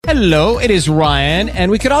Hello, it is Ryan,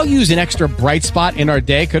 and we could all use an extra bright spot in our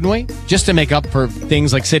day, couldn't we? Just to make up for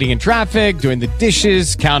things like sitting in traffic, doing the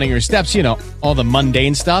dishes, counting your steps, all the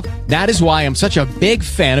mundane stuff. That is why I'm such a big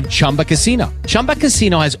fan of Chumba Casino. Chumba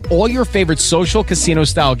Casino has all your favorite social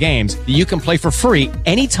casino-style games that you can play for free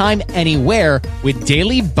anytime, anywhere with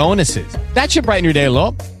daily bonuses. That should brighten your day a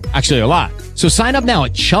little. Actually, a lot. So sign up now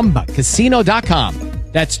at ChumbaCasino.com.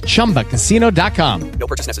 That's ChumbaCasino.com. No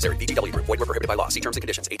purchase necessary. VGW Group. Void where prohibited by law. See terms and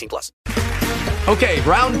conditions. 18+. Okay,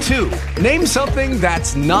 round two. Name something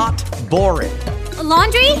that's not boring. A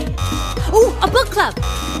laundry? Ooh, a book club.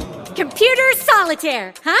 Computer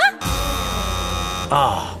solitaire, huh?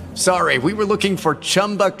 Sorry, we were looking for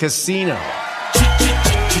Chumba Casino.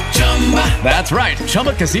 That's right.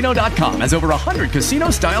 ChumbaCasino.com has over 100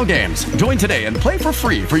 casino-style games. Join today and play for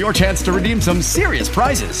free for your chance to redeem some serious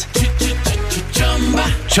prizes.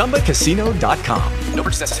 ChumbaCasino.com. No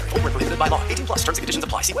purchase necessary. Void where prohibited by law. 18+. Terms and conditions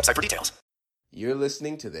apply. See website for details. You're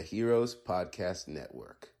listening to the Heroes Podcast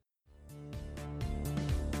Network.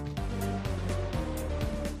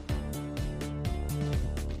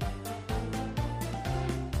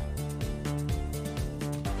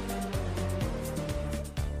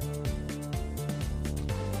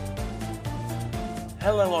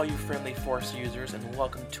 Hello, all you friendly Force users, and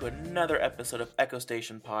welcome to another episode of Echo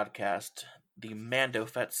Station Podcast, the Mando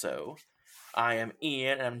Fetso. I am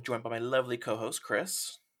Ian, and I'm joined by my lovely co-host,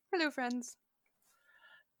 Chris. Hello, friends.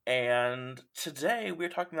 And today we're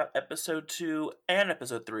talking about Episode 2 and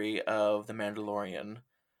Episode 3 of The Mandalorian.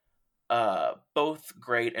 Both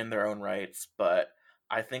great in their own rights, but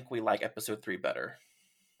I think we like Episode 3 better.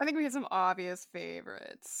 I think we have some obvious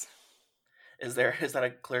favorites. Is that a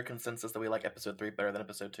clear consensus that we like Episode 3 better than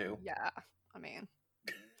Episode 2? Yeah, I mean,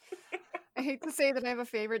 I hate to say that I have a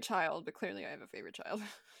favorite child, but clearly I have a favorite child.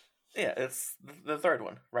 Yeah, it's the third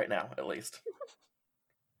one right now, at least.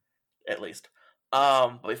 At least.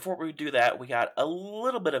 But before we do that, we got a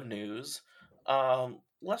little bit of news.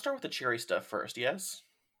 Let's start with the cheery stuff first, yes?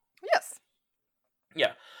 Yes.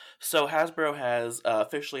 Yeah. So Hasbro has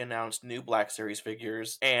officially announced new Black Series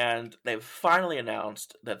figures, and they've finally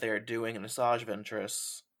announced that they are doing an Asajj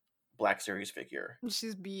Ventress Black Series figure.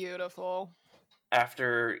 She's beautiful.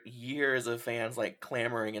 After years of fans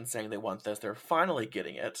clamoring and saying they want this, they're finally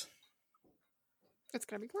getting it. It's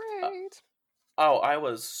gonna be great. I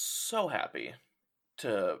was so happy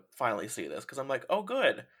to finally see this, because I'm like, oh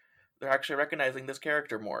good, they're actually recognizing this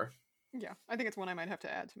character more. Yeah, I think it's one I might have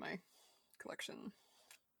to add to my collection.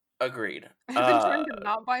 Agreed. I've been trying to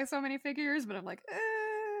not buy so many figures, but I'm like,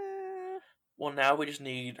 Well, now we just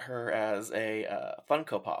need her as a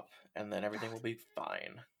Funko Pop, and then everything will be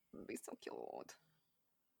fine. It'll be so cute.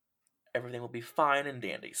 Everything will be fine and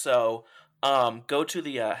dandy. So, go to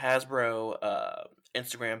the Hasbro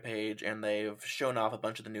Instagram page, and they've shown off a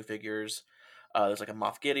bunch of the new figures. There's a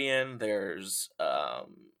Moff Gideon. There's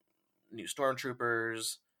new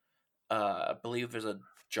Stormtroopers. I believe there's a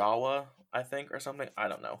Jawa, I think, or something. I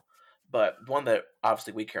don't know. But one that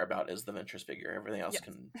obviously we care about is the Ventress figure. Everything else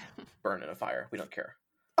can burn in a fire. We don't care.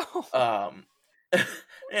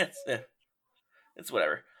 It's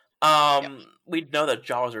whatever. We know that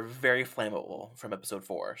Jawas are very flammable from Episode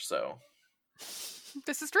 4, so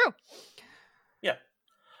This is true. yeah.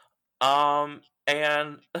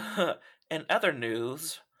 And in other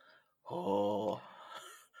news, Oh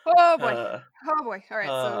boy. Oh boy. All right,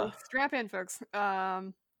 uh, so strap in, folks.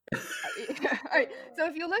 All right, so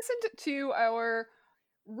if you listened to our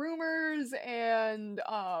rumors and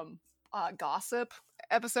gossip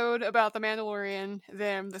episode about the Mandalorian,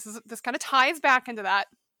 then this kind of ties back into that.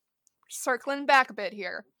 Circling back a bit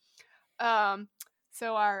here.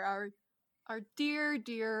 So our dear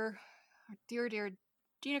Gina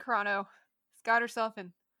Carano has got herself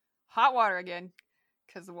in hot water again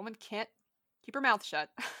because the woman can't keep her mouth shut.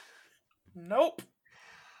 nope.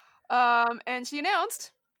 And she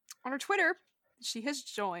announced on her Twitter she has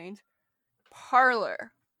joined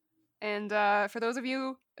Parler. And for those of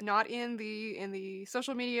you not in the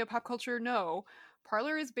social media pop culture know,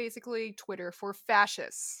 Parler is basically Twitter for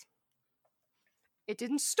fascists. It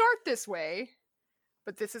didn't start this way,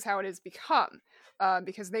 but this is how it has become.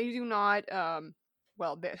 Because they do not, the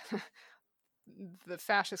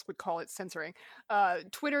fascists would call it censoring.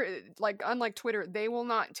 Twitter, unlike Twitter, they will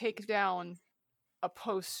not take down a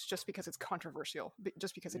post just because it's controversial,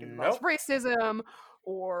 just because it involves racism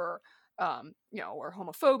or or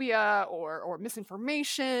homophobia or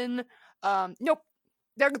misinformation. Nope,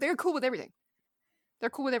 they're cool with everything.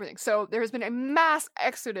 They're cool with everything. So there has been a mass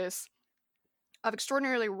exodus of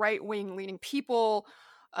extraordinarily right-wing leaning people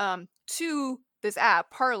to this app,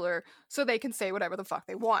 Parler, so they can say whatever the fuck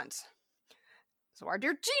they want. So our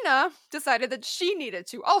dear Gina decided that she needed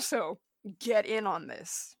to also get in on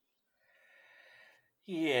this.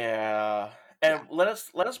 Yeah. And let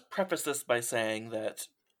us preface this by saying that,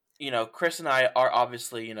 Chris and I are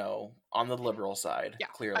obviously, on the liberal side, Yeah,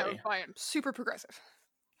 clearly. I am super progressive.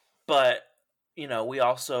 But, we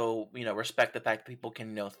also, respect the fact that people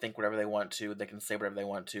can, think whatever they want to. They can say whatever they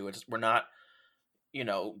want to. We're not,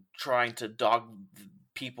 trying to dog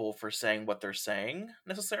people for saying what they're saying,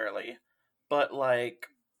 necessarily. But, like,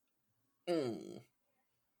 Here's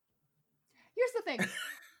the thing.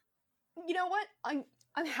 You know what? I'm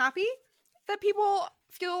happy that people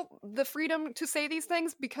feel the freedom to say these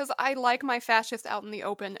things because I like my fascists out in the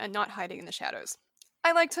open and not hiding in the shadows.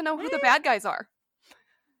 I like to know who the bad guys are.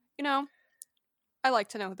 I like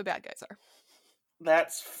to know who the bad guys are.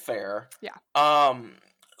 That's fair. Yeah.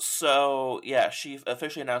 So, yeah, she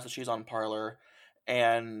officially announced that she's on Parler,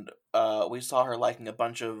 and we saw her liking a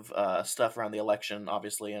bunch of stuff around the election,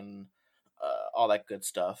 obviously, and all that good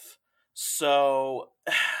stuff. So,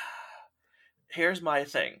 here's my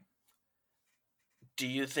thing. Do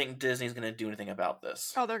you think Disney's going to do anything about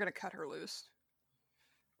this? Oh, they're going to cut her loose.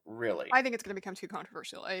 Really? I think it's going to become too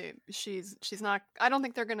controversial. She's not. I don't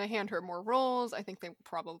think they're going to hand her more roles. I think they will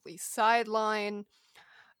probably sideline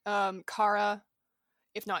Kara,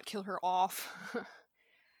 if not kill her off.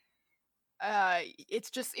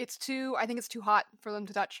 It's too. I think it's too hot for them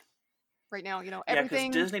to touch right now. Everything. Yeah, because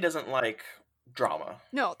Disney doesn't like drama.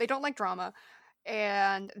 No, they don't like drama,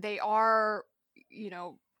 and they are,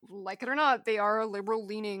 like it or not, they are a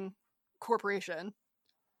liberal-leaning corporation.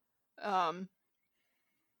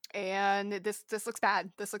 And this looks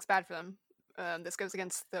bad. This looks bad for them. This goes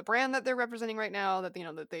against the brand that they're representing right now. That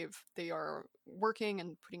that they are working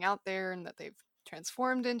and putting out there, and that they've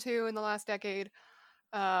transformed into in the last decade.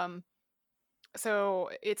 So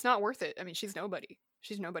it's not worth it. I mean, she's nobody.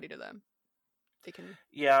 She's nobody to them. They can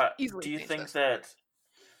easily. Do you think that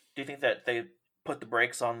they put the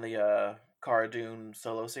brakes on the Cara Dune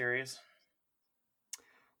solo series?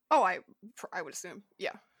 Oh, I would assume.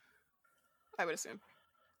 Yeah, I would assume.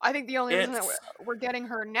 I think the only reason that we're getting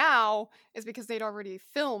her now is because they'd already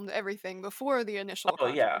filmed everything before the initial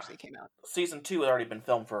controversy came out. Season 2 had already been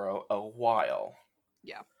filmed for a while.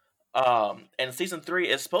 Yeah. And season 3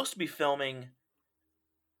 is supposed to be filming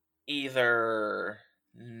either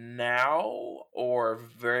now or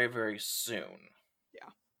very, very soon. Yeah.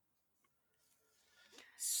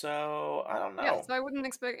 So I don't know. Yeah, so I wouldn't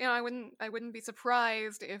expect. I wouldn't be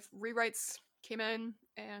surprised if rewrites came in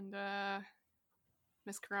and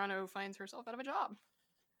Miss Carano finds herself out of a job.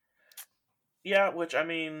 Yeah, which, I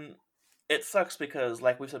mean, it sucks because,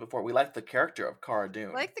 like we said before, we like the character of Cara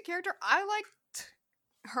Dune. I liked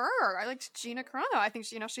her. I liked Gina Carano. I think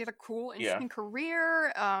she had a cool, interesting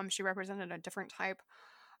career. She represented a different type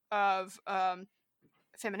of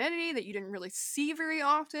femininity that you didn't really see very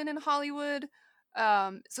often in Hollywood.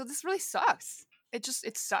 So this really sucks. It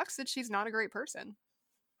sucks that she's not a great person.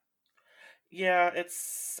 Yeah, it's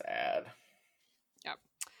sad. Yeah.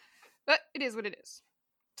 But it is what it is.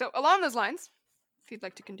 So along those lines, if you'd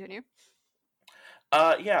like to continue.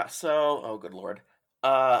 Yeah, so, oh good lord.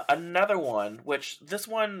 Another one, which this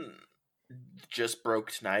one just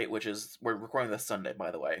broke tonight, which is, we're recording this Sunday,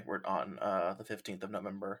 by the way. We're on the 15th of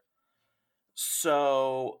November.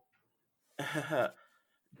 So,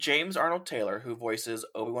 James Arnold Taylor, who voices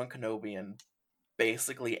Obi-Wan Kenobi in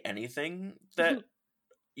basically anything that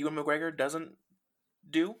Ewan McGregor doesn't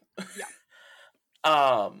do. Yeah.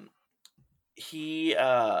 He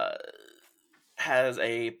has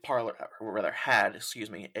a Parler, or rather had,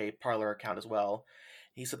 a Parler account as well.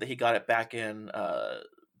 He said that he got it back in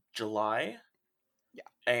July. Yeah.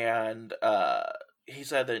 And he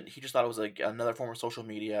said that he just thought it was like another form of social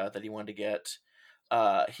media that he wanted to get.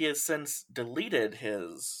 He has since deleted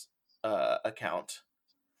his account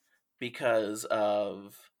because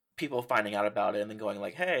of people finding out about it and then going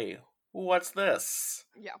like, hey, what's this?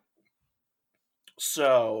 Yeah.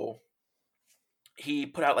 So he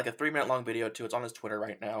put out like a 3-minute long video too. It's on his Twitter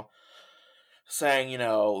right now, saying,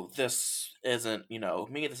 this isn't,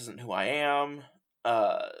 me. This isn't who I am.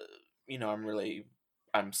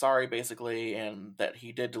 I'm sorry, basically, and that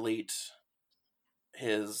he did delete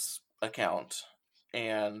his account.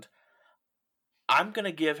 And I'm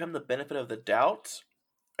gonna give him the benefit of the doubt,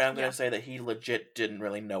 and I'm gonna say that he legit didn't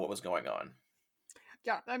really know what was going on.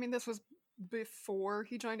 Yeah, I mean, this was before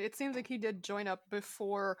he joined. It seems like he did join up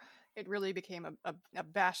before it really became a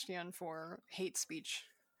bastion for hate speech.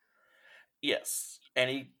 Yes,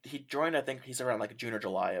 and he joined, I think he's around like June or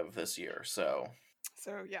July of this year, so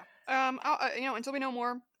yeah. Until we know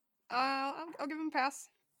more, I'll give him a pass.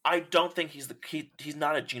 I don't think he's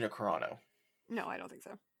not a Gina Carano. No, I don't think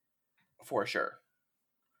so. For sure.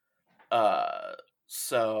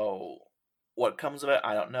 So what comes of it,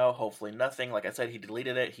 I don't know. Hopefully nothing. Like I said, he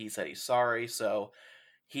deleted it. He said he's sorry, so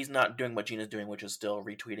he's not doing what Gina's doing, which is still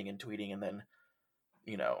retweeting and tweeting and then,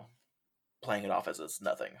 playing it off as it's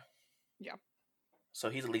nothing. Yeah. So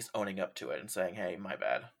he's at least owning up to it and saying, hey, my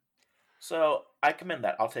bad. So I commend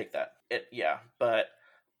that. I'll take that. But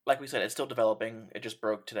like we said, it's still developing. It just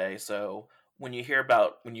broke today. So when you hear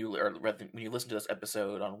about, when you listen to this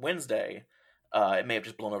episode on Wednesday, it may have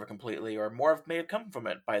just blown over completely, or more may have come from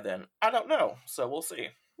it by then. I don't know. So we'll see.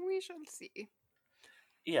 We shall see.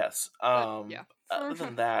 Yes. Yeah. Other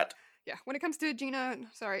than that. Yeah. When it comes to Gina,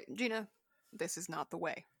 this is not the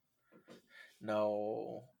way.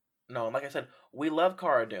 No. And like I said, we love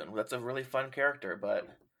Cara Dune. That's a really fun character, but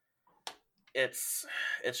it's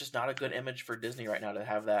just not a good image for Disney right now to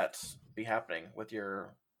have that be happening with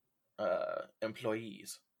your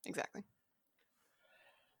employees. Exactly.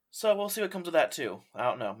 So we'll see what comes of that too. I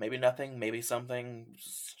don't know. Maybe nothing. Maybe something.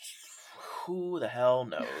 Who the hell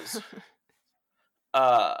knows?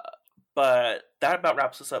 But that about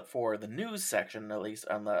wraps us up for the news section, at least.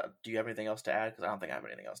 Do you have anything else to add? Because I don't think I have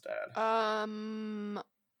anything else to add.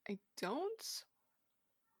 I don't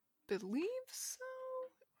believe so.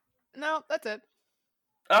 No, that's it.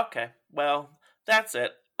 Okay, well, that's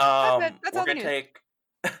it. That's it. That's we're all the gonna news.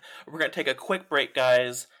 we're gonna take a quick break,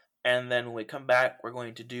 guys, and then when we come back, we're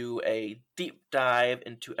going to do a deep dive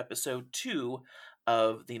into episode 2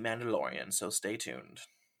 of The Mandalorian. So stay tuned.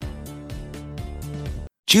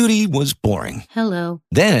 Judy was boring. Hello.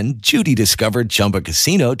 Then Judy discovered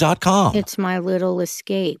ChumbaCasino.com. It's my little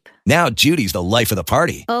escape. Now Judy's the life of the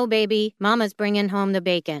party. Oh, baby, mama's bringing home the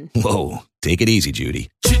bacon. Whoa, take it easy, Judy.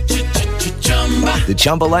 The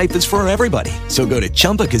Chumba life is for everybody. So go to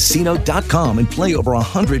ChumbaCasino.com and play over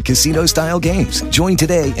 100 casino-style games. Join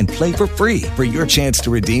today and play for free for your chance to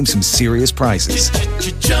redeem some serious prizes.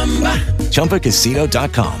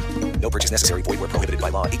 ChumbaCasino.com. No purchase necessary. Void where prohibited by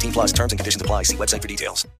law. 18 plus terms and conditions apply. See website for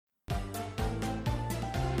details.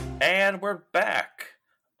 And we're back.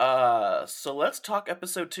 So let's talk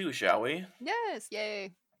episode 2, shall we? Yes,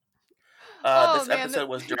 yay. This episode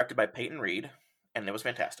was directed by Peyton Reed, and it was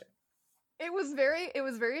fantastic. It was very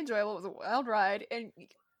enjoyable. It was a wild ride, and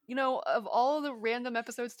of all of the random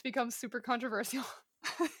episodes to become super controversial,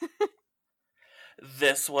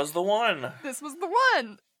 this was the one. This was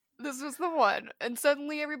the one. And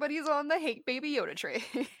suddenly everybody's on the hate Baby Yoda train.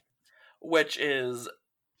 Which is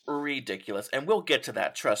ridiculous. And we'll get to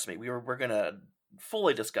that, trust me. We're going to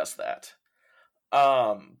fully discuss that.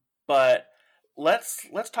 But let's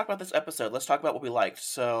talk about this episode. Let's talk about what we liked.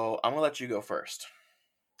 So I'm going to let you go first.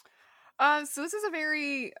 So this is a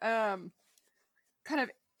very kind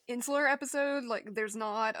of insular episode. Like there's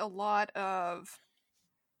not a lot of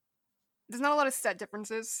set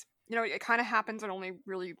differences. It kind of happens in only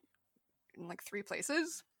really in like 3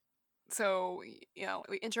 places. So,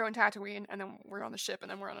 we intro in Tatooine, and then we're on the ship, and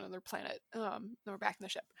then we're on another planet. Then we're back in the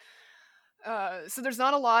ship. So there's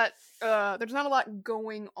not a lot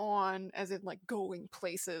going on, as in like going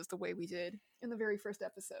places the way we did in the very first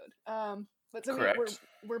episode. But so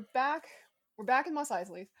we're back in Mos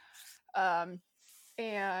Eisley,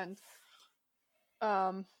 and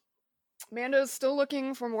Mando's still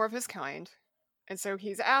looking for more of his kind. And so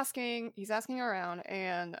he's asking around,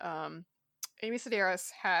 and Amy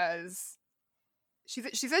Sedaris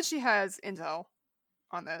she said she has intel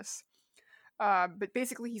on this, but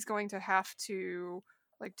basically he's going to have to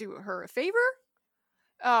like do her a favor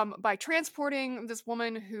by transporting this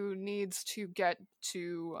woman who needs to get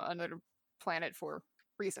to another planet for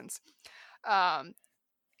reasons, and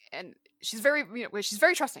she's very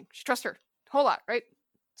trusting. She trusts her a whole lot, right?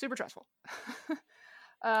 Super trustful.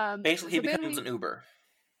 Basically, he becomes an Uber.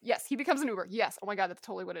 Yes, he becomes an Uber. Yes. Oh my god, that's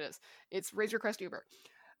totally what it is. It's Razor Crest Uber.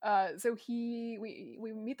 So we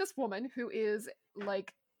meet this woman who is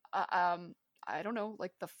like, I don't know,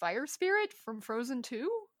 like the fire spirit from Frozen 2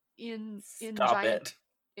 in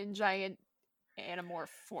giant animorph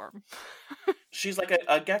form. She's like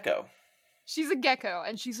a gecko. She's a gecko,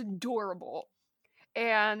 and she's adorable.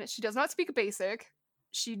 And she does not speak Basic.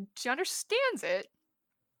 She understands it,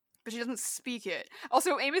 but she doesn't speak it.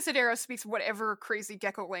 Also, Amy Sedaris speaks whatever crazy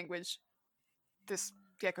gecko language this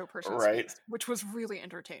gecko person speaks, which was really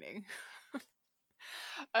entertaining.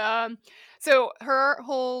 So her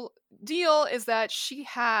whole deal is that she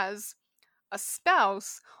has a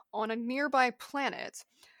spouse on a nearby planet,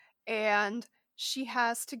 and she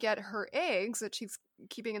has to get her eggs that she's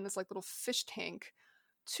keeping in this like little fish tank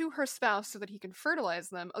to her spouse so that he can fertilize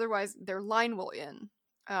them. Otherwise, their line will end.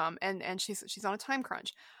 And she's on a time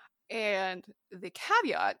crunch. And the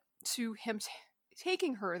caveat to him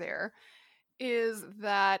taking her there is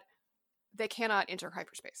that they cannot enter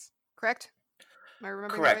hyperspace. Correct? Am I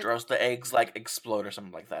remembering Correct, right? or else the eggs like explode or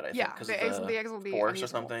something like that. I think because the eggs will be force or unusable.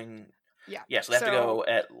 something. Yeah. Yeah, so they have to go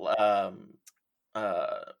at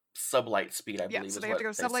sublight speed. I believe. Yeah, so is they have to go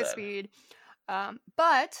what they sublight said. speed.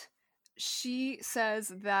 But she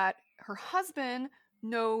says that her husband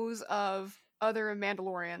knows of other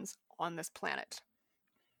Mandalorians on this planet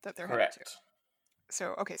that they're headed to. Correct.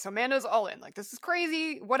 So, okay, so Mando's all in. Like, this is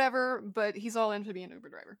crazy, whatever, but he's all in to be an Uber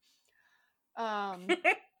driver.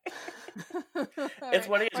 It's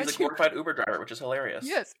what he is. He's a glorified Uber driver, which is hilarious.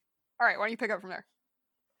 Yes. All right, why don't you pick up from there?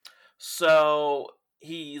 So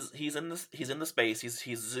he's in the space. He's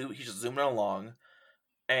just zooming along,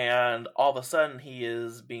 and all of a sudden he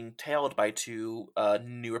is being tailed by two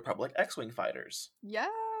New Republic X-wing fighters. Yes.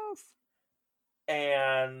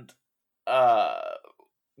 And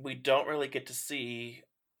we don't really get to see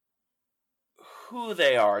who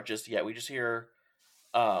they are just yet. We just hear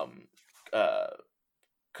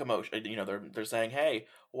commotion. You know, they're saying, "Hey,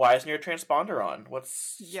 why isn't your transponder on?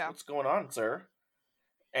 What's going on, sir?"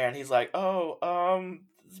 And he's like, "Oh,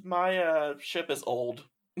 my ship is old."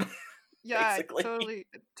 Yeah, basically.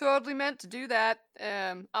 totally meant to do that.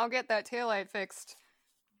 I'll get that taillight fixed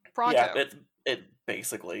pronto. Yeah, it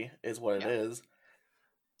basically is what it is.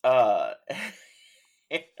 And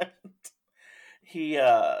he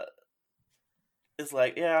is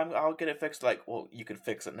like, "Yeah, I'll get it fixed." Like, "Well, you can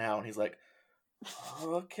fix it now." And he's like,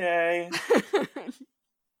 "Okay,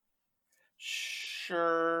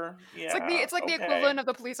 sure, yeah." It's like the equivalent of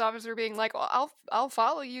the police officer being like, "Well, I'll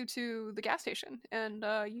follow you to the gas station, and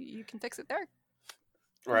you can fix it there."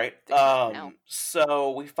 Right.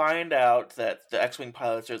 So we find out that the X-wing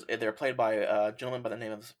pilots they're played by a gentleman by the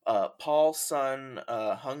name of Paul Sun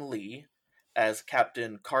Hung Lee as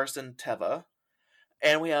Captain Carson Teva,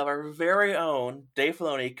 and we have our very own Dave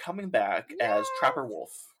Filoni coming back as Trapper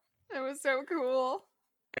Wolf. It was so cool.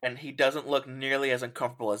 And he doesn't look nearly as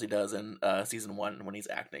uncomfortable as he does in season 1 when he's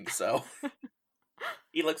acting. So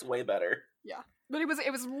he looks way better. Yeah, but it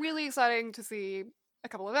was really exciting to see a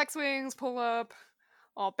couple of X-wings pull up.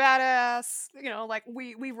 All badass, you know, like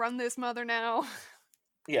we run this mother now.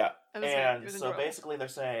 Yeah, and so basically they're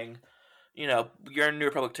saying, you know, you're in New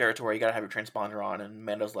Republic territory, you gotta have your transponder on, and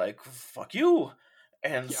Mando's like, "Fuck you,"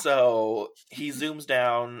 and so he zooms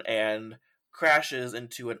down and crashes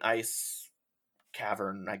into an ice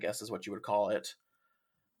cavern, I guess is what you would call it,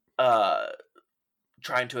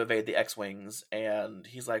 trying to evade the X-wings, and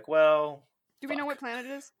he's like, "Well." Do we know what planet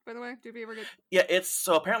it is, by the way? Did we ever get... Yeah,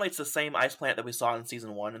 apparently it's the same ice planet that we saw in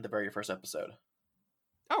season 1 in the very first episode.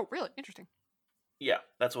 Oh, really? Interesting. Yeah,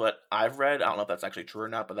 that's what I've read. I don't know if that's actually true or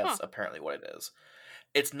not, but that's apparently what it is.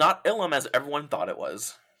 It's not Ilum as everyone thought it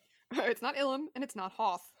was. It's not Ilum, and it's not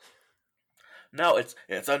Hoth. No, it's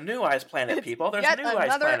a new ice planet, people. There's new ice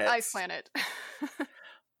planets. Another ice planet.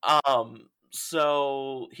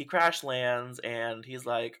 So he crash lands, and he's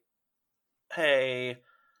like, "Hey,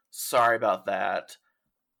 sorry about that."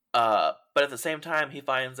 But at the same time, he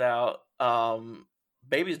finds out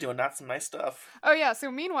Baby's doing some nice stuff. Oh yeah,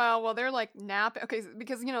 so meanwhile, while they're like napping, okay,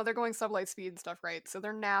 because, you know, they're going sublight speed and stuff, right? So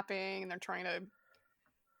they're napping and they're trying to,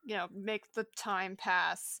 you know, make the time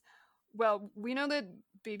pass. Well, we know that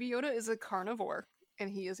Baby Yoda is a carnivore and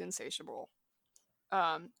he is insatiable.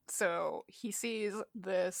 So he sees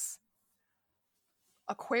this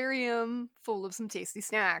aquarium full of some tasty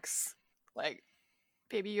snacks. Like,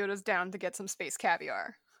 Baby Yoda's down to get some space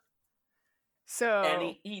caviar. So, and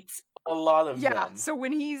he eats a lot of them. Yeah, so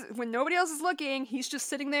when nobody else is looking, he's just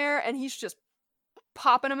sitting there and he's just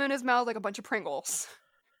popping them in his mouth like a bunch of Pringles.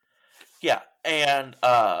 Yeah, and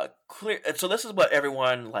so this is what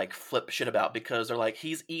everyone like flip shit about, because they're like,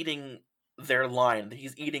 he's eating their line,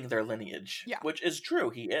 he's eating their lineage. Yeah. Which is true,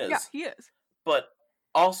 he is. Yeah, he is. But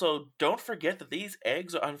also, don't forget that these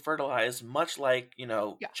eggs are unfertilized, much like, you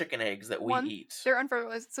know, chicken eggs that we eat. They're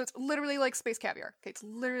unfertilized, so it's literally like space caviar. Okay, it's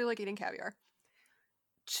literally like eating caviar.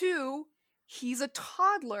 2, he's a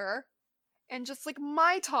toddler, and just like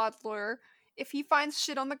my toddler, if he finds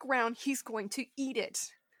shit on the ground, he's going to eat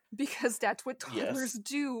it. Because that's what toddlers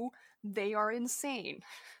do. They are insane.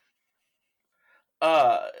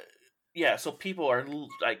 Yeah, so people are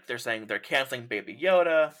like, they're saying they're canceling Baby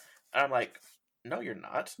Yoda. And I'm like, no, you're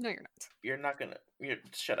not. No, you're not. You're not gonna.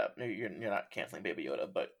 Shut up. No, you're not canceling Baby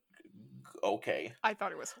Yoda. But okay. I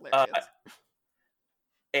thought it was hilarious.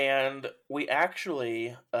 And we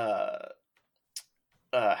actually had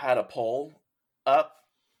a poll up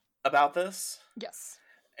about this. Yes.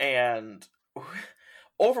 And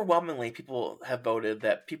overwhelmingly, people have voted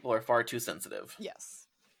that people are far too sensitive. Yes.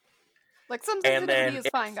 Like, some And sensitivity then is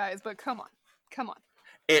fine, guys, but come on.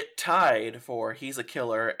 it tied for he's a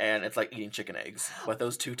killer and it's like eating chicken eggs, but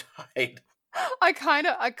those two tied. I kind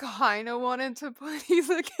of wanted to put he's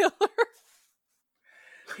a killer.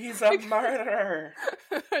 He's a murderer.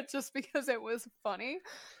 Just because it was funny,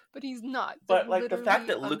 but he's not. But They're like the fact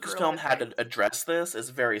that literally Lucasfilm had to unrealistic. address this is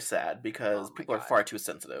very sad because Oh my people are God. far too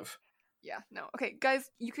sensitive. Yeah, no. Okay, guys,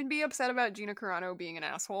 you can be upset about Gina Carano being an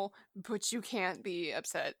asshole, but you can't be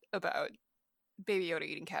upset about Baby Yoda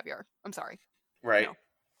eating caviar. I'm sorry. Right.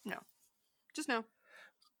 No. Just no.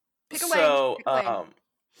 Pick a So,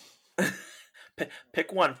 lane.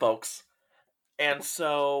 pick one, folks. And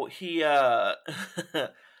so he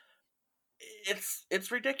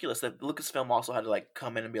it's ridiculous that Lucasfilm also had to like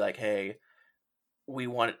come in and be like, "Hey, we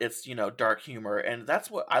want it's, dark humor." And that's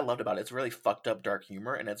what I loved about it. It's really fucked up dark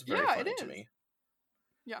humor and it's very Yeah, funny it to is. me.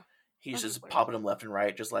 Yeah. He's That is just hilarious. popping them left and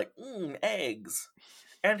right, just like, eggs.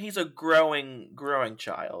 And he's a growing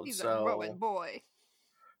child. He's so a growing boy.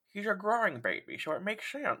 he's a growing baby, so it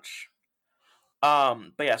makes sense.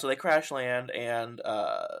 But yeah, so they crash land and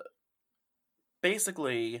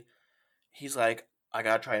basically he's like, I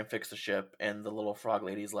gotta try and fix the ship, and the little frog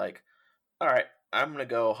lady's like, alright, I'm gonna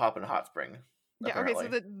go hop in a hot spring. Yeah, apparently.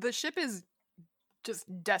 okay, so the ship is just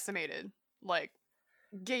decimated. Like,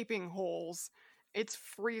 gaping holes. It's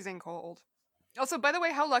freezing cold. Also, by the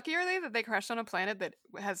way, how lucky are they that they crashed on a planet that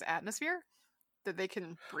has atmosphere? That they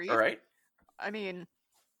can breathe? Alright. I mean,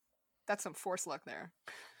 that's some force luck there.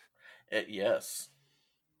 Yes.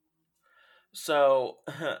 So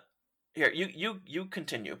here, you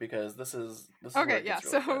continue because this is where Okay, it yeah,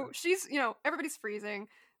 gets really so good. she's, everybody's freezing.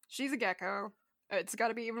 She's a gecko. It's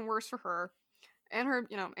gotta be even worse for her. And her,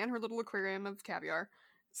 and her little aquarium of caviar.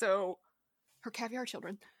 So, her caviar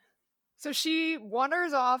children. So she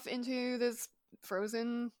wanders off into this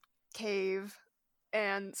frozen cave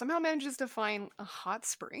and somehow manages to find a hot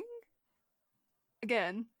spring.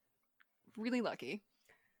 Again, really lucky.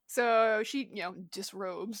 So she,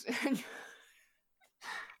 disrobes and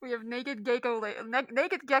we have naked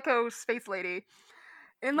gecko space lady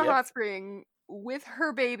in the Yep. hot spring with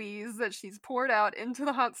her babies that she's poured out into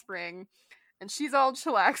the hot spring, and she's all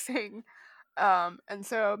chillaxing. And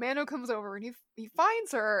so Mando comes over and he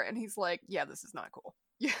finds her and he's like, "Yeah, this is not cool.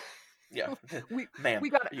 Yeah, Yeah. we Ma'am, we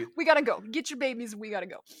gotta go. Get your babies. We gotta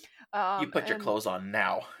go. you put your and- clothes on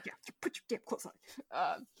now. Yeah, you put your damn clothes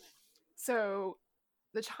on." So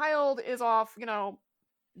the child is off,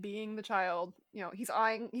 being the child. He's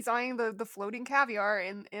eyeing the floating caviar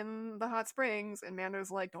in the hot springs, and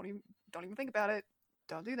Mando's like, don't even think about it.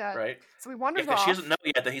 Don't do that. Right? So he wanders Because off. she doesn't know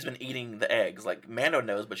yet that he's been eating the eggs. Like, Mando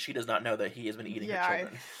knows, but she does not know that he has been eating her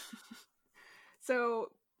children. So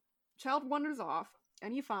child wanders off,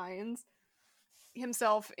 and he finds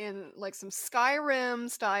himself in like some Skyrim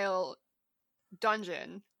style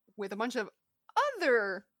dungeon with a bunch of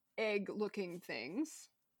other egg looking things,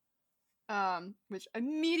 which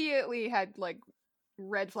immediately had like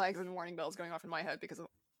red flags and warning bells going off in my head because of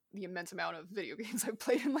the immense amount of video games I've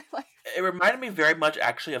played in my life. It reminded me very much,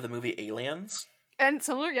 actually, of the movie Aliens. And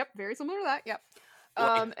very similar to that, yep.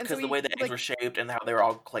 And Because so the way the eggs were shaped and how they were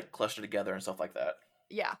all like clustered together and stuff like that.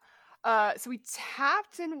 Yeah. So we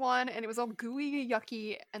tapped in one, and it was all gooey,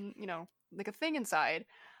 yucky, and like a thing inside.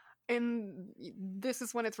 And this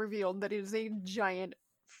is when it's revealed that it is a giant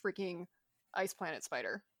freaking ice planet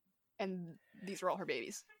spider, and these are all her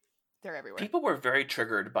babies. They're everywhere. People were very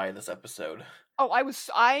triggered by this episode. Oh,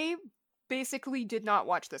 I basically did not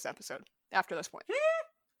watch this episode after this point.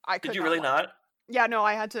 I could Did you really watch not? it. Yeah, no,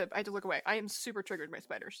 I had to look away. I am super triggered by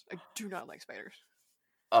spiders. I do not like spiders.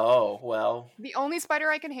 Oh, well. The only spider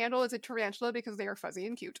I can handle is a tarantula because they are fuzzy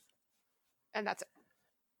and cute. And that's it.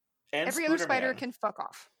 And Every other spider Spooderman. can fuck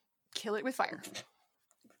off. Kill it with fire.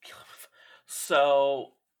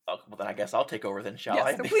 So, well, then I guess I'll take over then, shall I?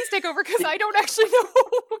 Yes, so please take over because I don't actually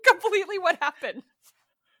know completely what happened.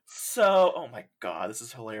 So, oh my god, this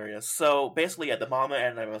is hilarious. So, basically, yeah, the mama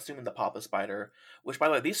and I'm assuming the papa spider, which, by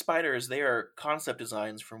the way, these spiders, they are concept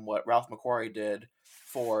designs from what Ralph McQuarrie did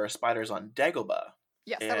for spiders on Dagobah.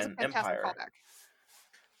 Yes, that was a in fantastic Empire. callback.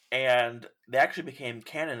 And they actually became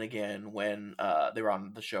canon again when they were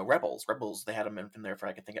on the show Rebels. Rebels, they had them in there for,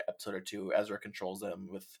 I think, an episode or two. Ezra controls them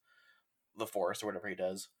with the Force or whatever he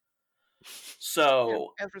does.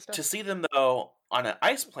 So, Yeah, Ezra stuff. to see them, though, on an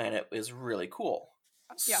ice planet is really cool.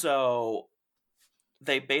 Yeah. So,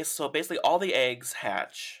 basically all the eggs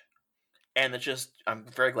hatch, and it's just, I'm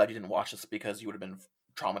very glad you didn't watch this because you would have been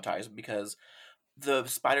traumatized because the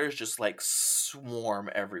spiders just, like, swarm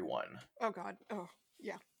everyone. Oh god. Oh,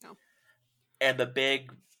 yeah. No. And the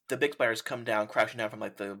big spiders come down, crashing down from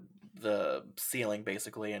like the ceiling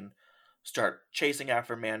basically, and start chasing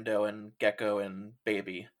after Mando and Gecko and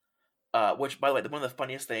Baby. Which, by the way, one of the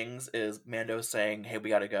funniest things is Mando saying, "Hey, we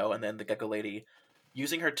gotta go," and then the Gecko lady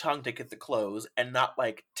using her tongue to get the clothes, and not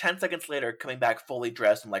like 10 seconds later coming back fully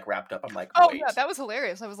dressed and like wrapped up. I'm like, oh wait. yeah, that was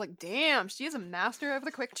hilarious. I was like, damn, she is a master of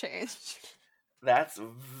the quick change. That's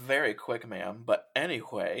very quick, ma'am. But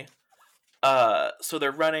anyway, so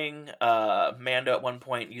they're running. Mando at one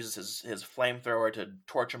point uses his flamethrower to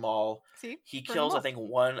torch them all. See, he kills, I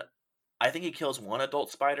think he kills one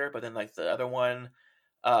adult spider, but then like the other one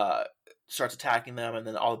starts attacking them, and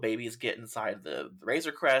then all the babies get inside the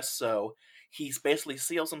Razor Crest. So he basically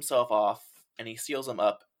seals himself off, and he seals them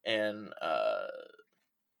up in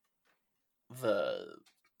the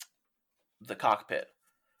cockpit.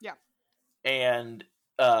 Yeah. And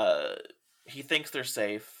he thinks they're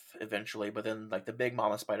safe eventually, but then like the big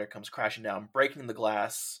mama spider comes crashing down, breaking the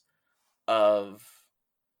glass of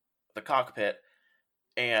the cockpit,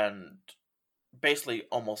 and basically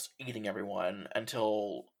almost eating everyone,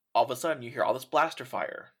 until all of a sudden you hear all this blaster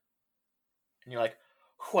fire. And you're like,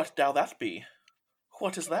 what thou that be?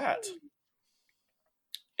 What is that?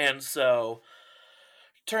 And so,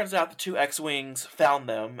 turns out the two X-Wings found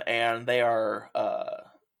them, and they are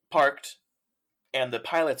parked, and the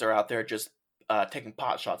pilots are out there just taking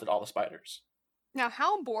pot shots at all the spiders. Now,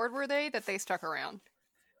 how bored were they that they stuck around?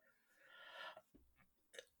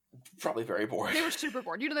 Probably very bored. They were super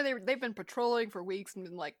bored. You know, they've been patrolling for weeks and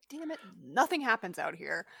been like, damn it, nothing happens out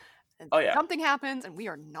here. And something happens, and we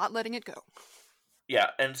are not letting it go.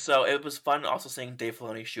 Yeah, and so it was fun also seeing Dave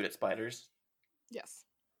Filoni shoot at spiders. Yes.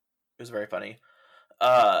 It was very funny.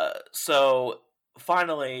 So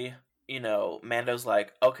finally, Mando's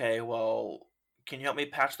like, okay, well, can you help me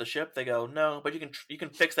patch the ship? They go, no, but you can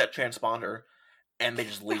fix that transponder, and they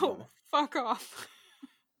just leave them. Fuck off.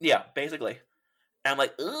 Yeah, basically. And I'm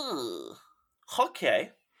like, ugh,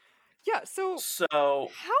 okay. Yeah, so how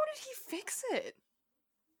did he fix it?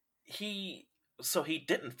 He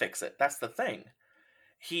didn't fix it. That's the thing.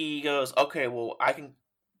 He goes, okay, well, I can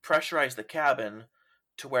pressurize the cabin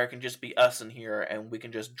to where it can just be us in here, and we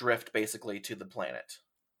can just drift basically to the planet.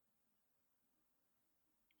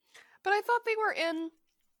 But I thought they were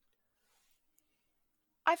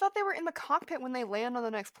in the cockpit when they land on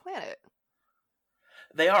the next planet.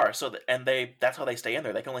 They are, that's how they stay in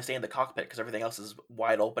there. They can only stay in the cockpit because everything else is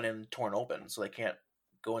wide open and torn open, so they can't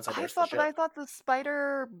go inside the rest of the ship. But I thought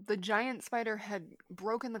the giant spider had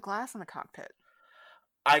broken the glass in the cockpit.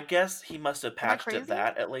 I guess he must have patched it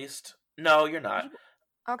that, at least. No, you're not.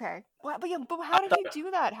 Okay. Well, but how did he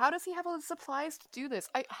do that? How does he have all the supplies to do this?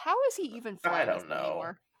 How is he even flying? I don't know.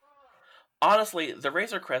 Anymore? Honestly, the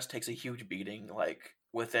Razor Crest takes a huge beating, like,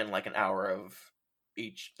 within, like, an hour of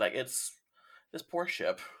each. Like, it's this poor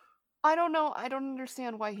ship. I don't know. I don't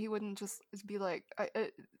understand why he wouldn't just be like,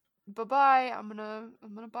 bye-bye, I'm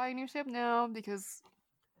gonna buy a new ship now, because...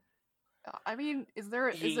 I mean, is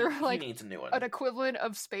there like he needs a new one. An equivalent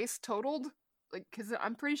of space totaled? Like, because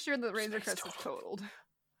I'm pretty sure the Razor Crest is totaled.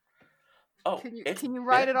 Oh, can you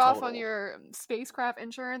write it off on your spacecraft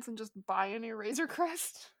insurance and just buy a new Razor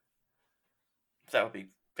Crest? That would be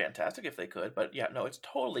fantastic if they could, but yeah, no, it's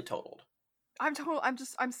totally totaled. I'm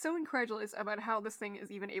so incredulous about how this thing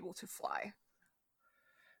is even able to fly.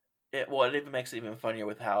 It even makes it even funnier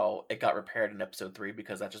with how it got repaired in episode 3,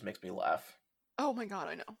 because that just makes me laugh. Oh my god,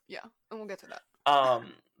 I know. Yeah, and we'll get to that.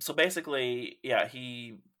 So basically, yeah,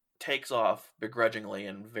 he takes off begrudgingly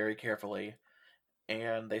and very carefully,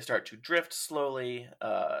 and they start to drift slowly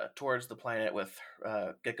towards the planet with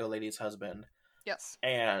Gecko Lady's husband. Yes.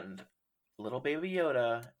 And little baby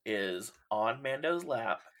Yoda is on Mando's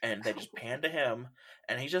lap, and they just pan to him,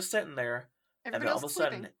 and he's just sitting there, and then all of a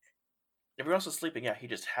sudden, everyone else is sleeping. Yeah, he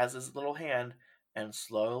just has his little hand and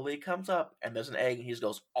slowly comes up, and there's an egg, and he just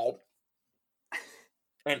goes, oh,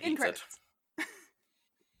 and eats it.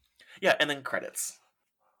 Yeah, and then credits.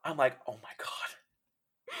 I'm like, oh my god.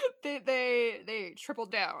 They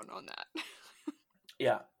tripled down on that.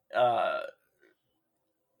 Yeah.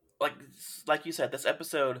 Like you said, this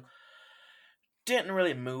episode didn't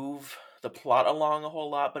really move the plot along a whole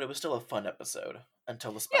lot, but it was still a fun episode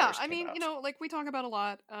until the spiders came out. Like we talk about a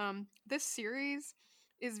lot, this series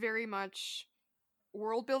is very much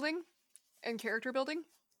world building and character building,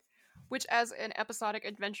 which as an episodic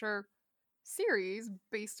adventure series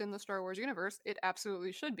based in the Star Wars universe, it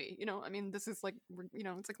absolutely should be. This is like,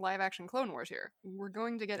 it's like live action Clone Wars here. We're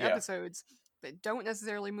going to get episodes that don't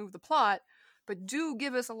necessarily move the plot, but do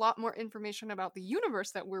give us a lot more information about the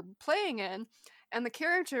universe that we're playing in and the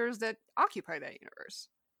characters that occupy that universe.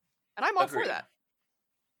 And I'm all for that.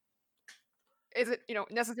 Is it,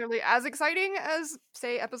 necessarily as exciting as,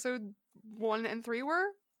 say, episode 1 and 3 were?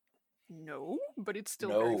 No, but it's still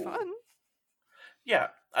very fun. Yeah,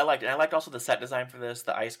 I liked it. And I liked also the set design for this,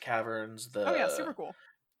 the ice caverns. Oh yeah, super cool.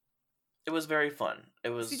 It was very fun.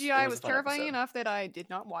 CGI was terrifying episode. enough that I did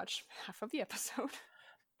not watch half of the episode.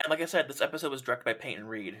 And like I said, this episode was directed by Peyton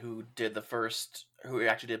Reed, who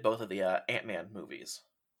actually did both of the Ant-Man movies.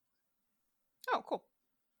 Oh, cool.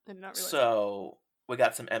 I did not realize. So we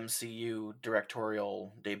got some MCU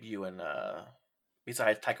directorial debut, and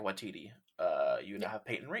besides Taika Waititi, you now have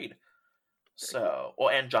Peyton Reed.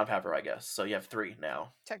 And Jon Favreau, I guess. So you have 3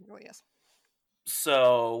 now. Technically, yes.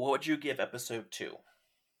 So what would you give episode 2?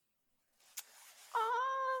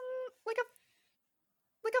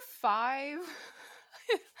 Like a 5.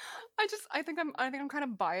 I think I'm kind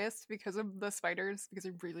of biased because of the spiders, because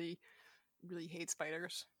I really, really hate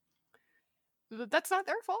spiders. That's not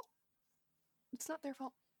their fault. It's not their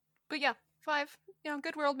fault. But yeah, 5.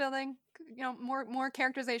 Good world building. More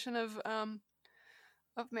characterization of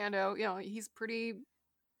Mando. He's pretty.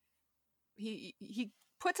 He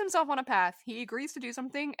puts himself on a path. He agrees to do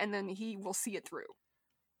something, and then he will see it through.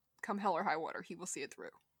 Come hell or high water, he will see it through.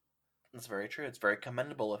 That's very true. It's very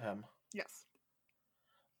commendable of him. Yes.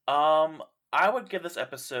 I would give this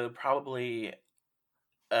episode probably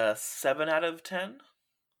a 7 out of 10. Okay,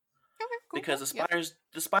 cool. Because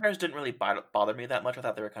the spiders didn't really bother me that much. I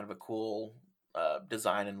thought they were kind of a cool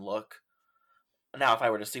design and look. Now, if I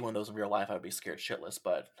were to see one of those in real life, I would be scared shitless,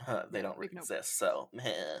 but they don't really exist, so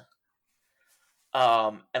meh.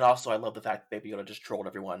 And also, I love the fact that Baby Yoda just trolled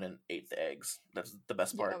everyone and ate the eggs. That's the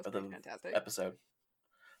best part of the episode.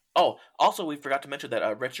 Oh, also, we forgot to mention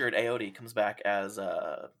that Richard Ayoade comes back as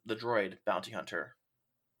the droid bounty hunter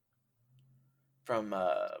from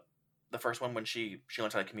the first one when she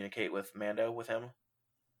learns how to communicate with Mando with him.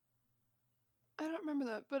 I don't remember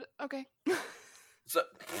that, but okay.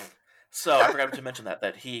 So I forgot to mention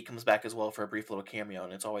that he comes back as well for a brief little cameo,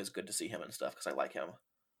 and it's always good to see him and stuff because I like him.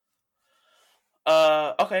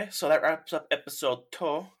 Okay, so that wraps up episode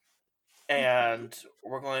 2, and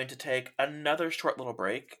we're going to take another short little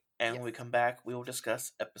break, and when we come back, we will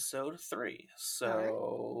discuss episode 3.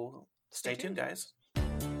 So stay tuned, guys.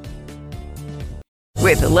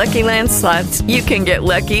 With the Lucky Land Slots, you can get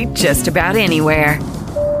lucky just about anywhere.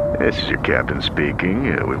 This is your captain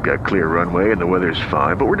speaking. We've got clear runway and the weather's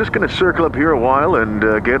fine, but we're just going to circle up here a while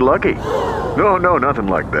and get lucky. No, nothing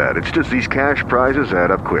like that. It's just these cash prizes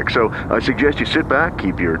add up quick. So I suggest you sit back,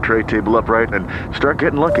 keep your tray table upright, and start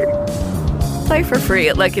getting lucky. Play for free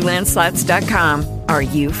at LuckyLandSlots.com. Are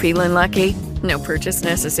you feeling lucky? No purchase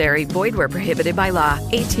necessary. Void where prohibited by law.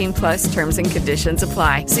 18+ terms and conditions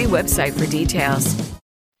apply. See website for details.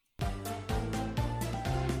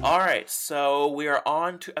 Alright, so we are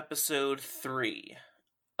on to episode 3.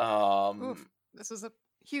 Oof, this is a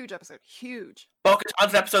huge episode. Huge.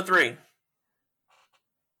 Bo-Katan's episode 3.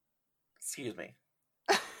 Excuse me.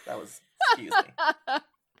 That was... Excuse me.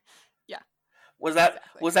 Yeah. Was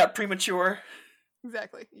that premature?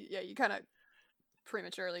 Exactly. Yeah, you kind of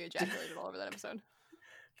prematurely ejaculated all over that episode.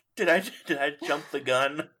 Did I jump the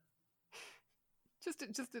gun?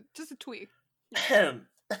 Just a tweak.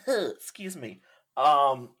 Excuse me.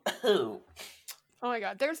 Oh my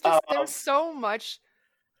god, there's so much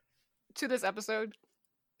to this episode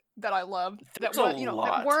that I loved that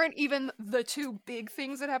weren't even the 2 big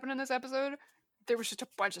things that happened in this episode. There was just a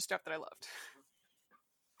bunch of stuff that I loved.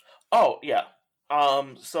 Oh yeah.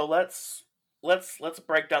 So let's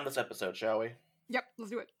break down this episode, shall we? Yep,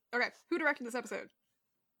 let's do it. Okay, who directed this episode?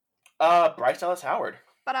 Bryce Dallas Howard.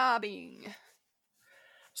 Bada bing.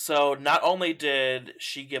 So not only did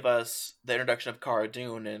she give us the introduction of Cara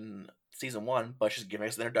Dune in season 1, but she's giving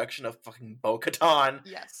us the introduction of fucking Bo-Katan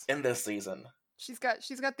in this season. She's got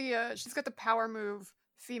the power move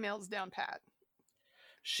females down pat.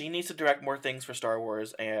 She needs to direct more things for Star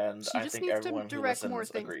Wars, and I think everyone who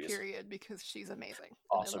listens agrees. Period, because she's amazing.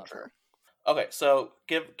 Also true. Okay, so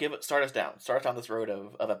start us down this road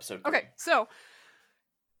of episode 3. Okay, so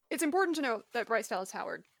it's important to note that Bryce Dallas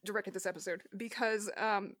Howard directed this episode because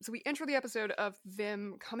so we enter the episode of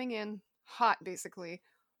them coming in hot, basically,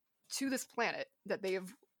 to this planet that they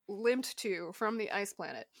have limped to from the ice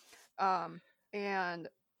planet. And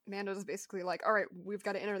Mando's basically like, all right, we've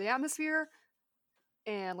got to enter the atmosphere,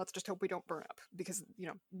 and let's just hope we don't burn up because,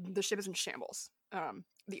 the ship is in shambles.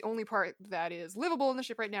 The only part that is livable in the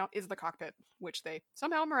ship right now is the cockpit, which they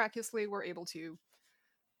somehow miraculously were able to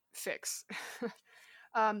fix.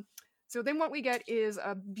 So then what we get is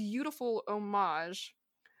a beautiful homage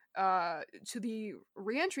to the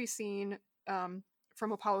re-entry scene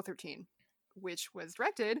from Apollo 13, which was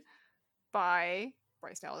directed by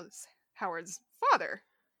Bryce Dallas Howard's father.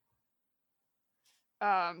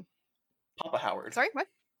 Papa Howard. Sorry, what?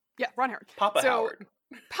 Yeah, Ron Howard. Papa Howard.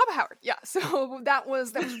 Papa Howard, yeah. So that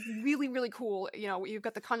was really, really cool. You know, you've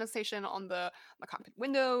got the condensation on the cockpit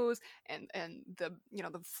windows and the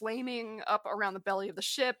the flaming up around the belly of the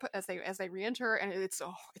ship as they re-enter, and it's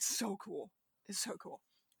so cool. It's so cool.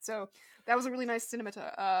 So that was a really nice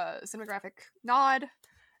cinematographic nod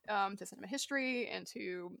to cinema history and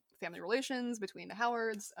to family relations between the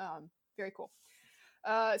Howards. Very cool.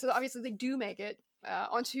 So obviously they do make it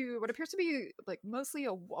onto what appears to be like mostly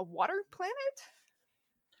a water planet.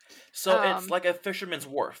 So it's like a fisherman's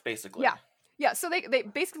wharf, basically. Yeah. So they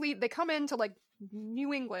basically they come into like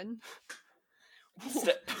New England.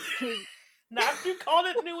 Not you called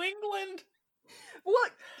it New England. Well,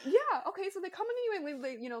 yeah. Okay, so they come into New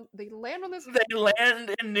England. They land on this. They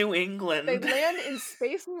land in New England. They land in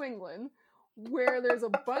space New England, where there's a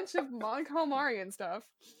bunch of Mon Calamari and stuff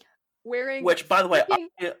wearing. Which, by the way,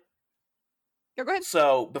 yeah, go ahead.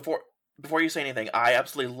 So before you say anything, I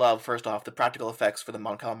absolutely love, first off, the practical effects for the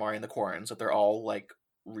Mon Calamari and the Quarrens, that they're all like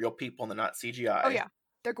real people and they're not CGI. Oh yeah,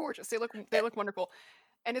 they're gorgeous. They look wonderful,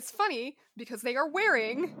 and it's funny because they are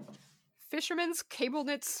wearing fishermen's cable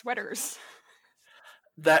knit sweaters.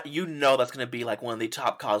 That that's going to be like one of the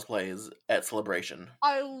top cosplays at Celebration.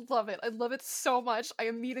 I love it. I love it so much. I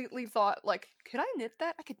immediately thought, like, could I knit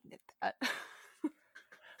that? I could knit that.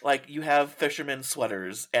 Like, you have fishermen's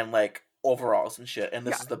sweaters and like overalls and shit, and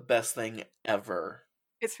this is the best thing ever.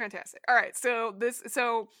 It's fantastic. All right, so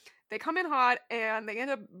they come in hot and they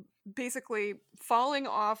end up basically falling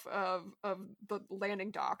off of the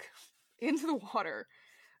landing dock into the water,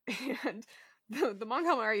 and the Mon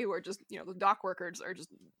Calamari, who are just the dock workers, are just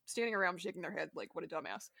standing around shaking their head like, what a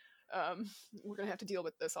dumbass. We're gonna have to deal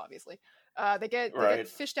with this, obviously. They get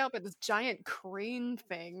fished out by this giant crane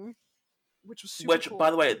thing, which was super cool.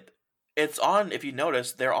 By the way, it's on, if you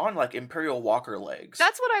notice, they're on like Imperial Walker legs.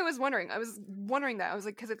 That's what I was wondering. I was wondering that. I was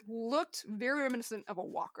like, because it looked very reminiscent of a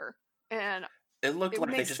walker, and it looked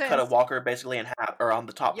like they just cut a walker basically in half, or on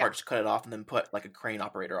the top part, just cut it off and then put like a crane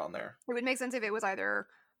operator on there. It would make sense if it was either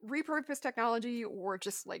repurposed technology or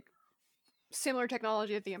just like similar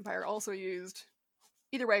technology that the Empire also used.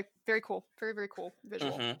 Either way, very cool. Very, very cool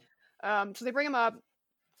visual. Mm-hmm. So they bring him up.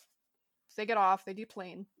 They get off. They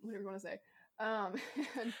deplane. Whatever you want to say.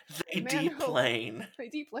 They deplane. They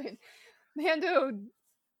deplane. Mando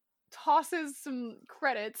tosses some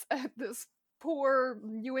credits at this poor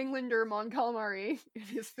New Englander Mon Calamari in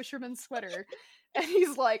his fisherman's sweater, and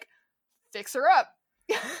he's like, "Fix her up."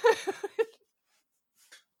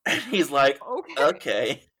 And he's like,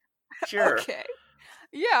 okay, sure. Okay.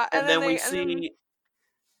 Yeah. And then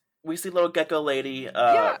we see little Gecko Lady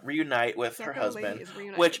reunite with her husband,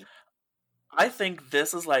 which I think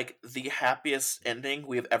this is like the happiest ending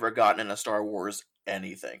we've ever gotten in a Star Wars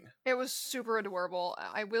anything. It was super adorable.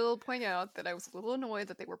 I will point out that I was a little annoyed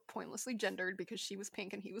that they were pointlessly gendered because she was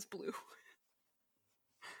pink and he was blue.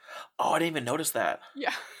 Oh, I didn't even notice that.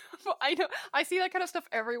 Yeah. I know. I see that kind of stuff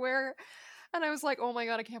everywhere. And I was like, oh my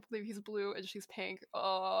god, I can't believe he's blue and she's pink.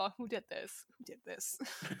 Who did this? Who did this?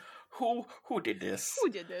 Who did this? Who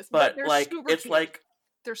did this? But like, it's cute. like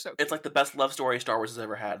they're so cute. It's like the best love story Star Wars has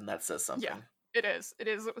ever had, and that says something. Yeah, it is. It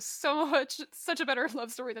is such a better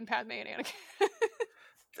love story than Padme and Anakin.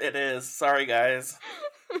 It is. Sorry, guys.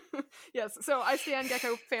 Yes. So I stand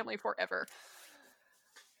Gecko family forever.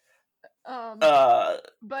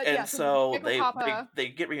 But and yeah, so Papa... they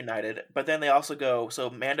get reunited, but then they also go.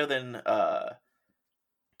 So Mando then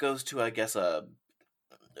goes to, I guess, a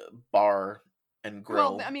bar and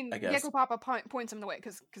grill. Well, I mean, Gecko Papa points him the way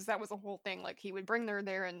because that was the whole thing. Like, he would bring her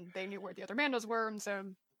there, and they knew where the other Mandos were, and so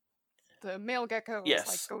the male Gecko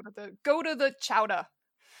was like, go to the chowder.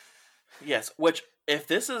 Yes, which if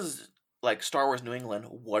this is like Star Wars New England,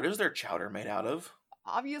 what is their chowder made out of?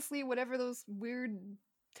 Obviously, whatever those weird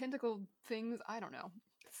tentacle things, I don't know.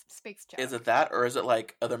 Space chowder. Is it that, or is it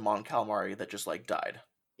like other Mon Calamari that just like died?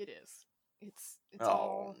 It is. It's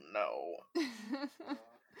all... no.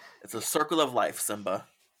 It's a circle of life, Simba.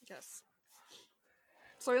 Yes.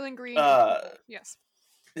 Soylent Green. Yes.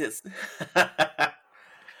 Yes.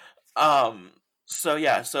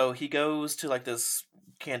 So he goes to like this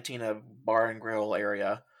cantina bar and grill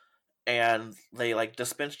area, and they like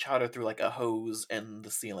dispense chowder through like a hose in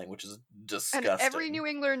the ceiling, which is disgusting. And every New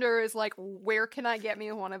Englander is like, where can I get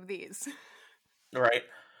me one of these? Right.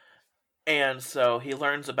 And so he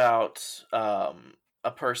learns about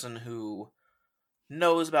a person who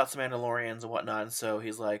knows about some Mandalorians and whatnot, and so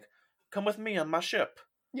he's like, come with me on my ship.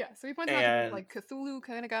 Yeah, so he points out like Cthulhu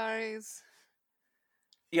kind of guys.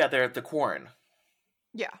 Yeah, they're the Quarren.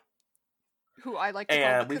 Yeah. Who I like to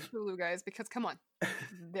call Cthulhu guys, because come on.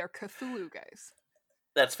 They're Cthulhu guys.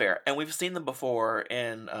 That's fair. And we've seen them before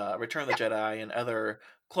in Return of the Jedi and other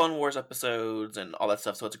Clone Wars episodes and all that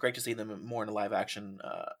stuff, so it's great to see them more in a live-action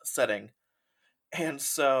setting. And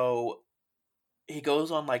so he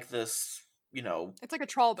goes on, like, this, It's like a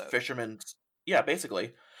trawl boat. Fisherman... Yeah,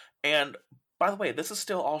 basically. And, by the way, this is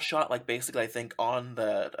still all shot, like, basically, I think, on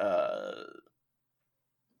the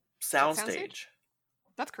soundstage.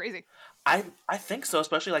 That's crazy. I think so,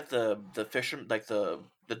 especially, like, the fishermen, like, the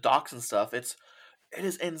docks and stuff. It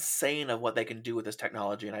is insane of what they can do with this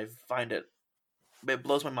technology, and I find it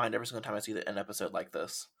blows my mind every single time I see an episode like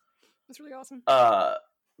this. That's really awesome.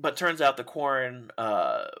 But turns out the Quarren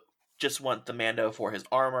just want the Mando for his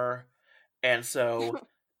armor, and so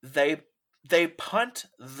they punt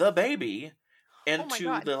the baby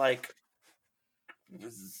into the like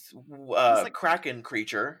Kraken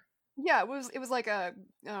creature. Yeah, it was like a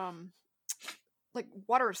like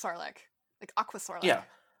water Sarlacc, like Aqua Sarlacc. Yeah,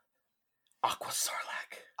 Aqua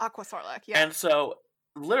Sarlacc. Aqua Sarlacc. Yeah. And so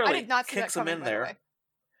literally I did not see kicks that coming, him in there,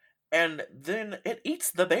 and then it eats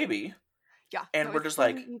the baby. Yeah, and we're just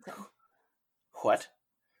like, what?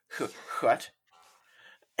 What?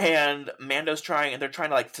 And Mando's trying, and they're trying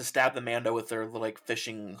to like to stab the Mando with their like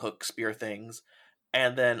fishing hook spear things,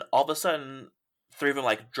 and then all of a sudden, 3 of them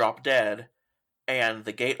like drop dead, and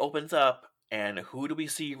the gate opens up, and who do we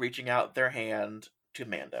see reaching out their hand to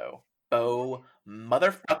Mando? Bo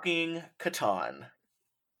motherfucking Katan.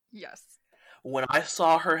 Yes. When I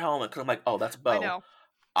saw her helmet, because I'm like, oh, that's Bo. I know.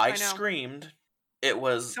 I screamed. It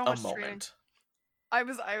was so a moment. I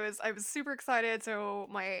was super excited. So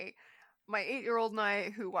my 8-year-old and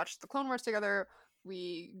I, who watched the Clone Wars together,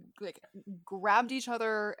 we like grabbed each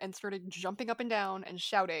other and started jumping up and down and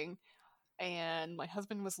shouting. And my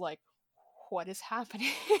husband was like, "What is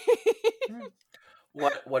happening?"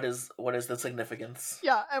 What is the significance?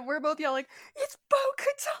 Yeah, and we're both yelling, "It's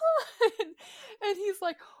Bo-Katan!" And he's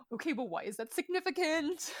like, "Okay, but why is that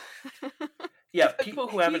significant?" Yeah, people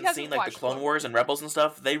who haven't seen like the Clone Wars and Rebels and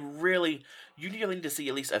stuff, you really need to see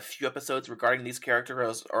at least a few episodes regarding these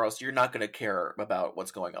characters, or else you're not going to care about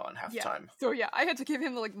what's going on half the time. So yeah, I had to give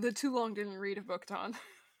him the too long didn't read of Bo-Katan.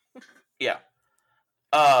 Yeah.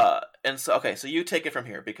 And so okay, so you take it from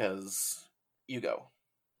here because you go.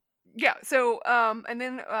 Yeah, so and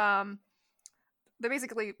then they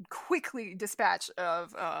basically quickly dispatch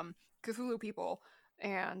of Cthulhu people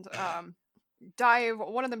and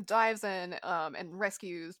one of them dives in and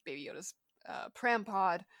rescues Baby Yoda's pram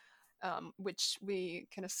pod, which we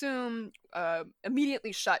can assume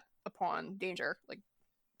immediately shut upon danger. Like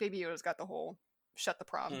Baby Yoda's got the whole shut the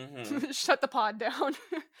pram, shut the pod down.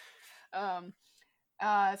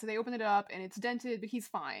 So they open it up and it's dented, but he's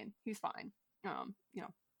fine. He's fine.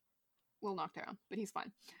 Little knockdown, but he's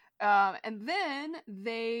fine. And then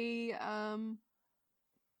they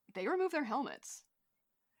remove their helmets.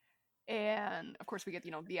 And of course we get,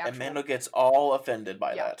 the actual... And Mando gets all offended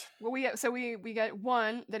by that. Well, we get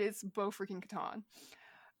one that is Bo freaking Katan.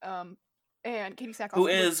 And Katie Sackhoff. Who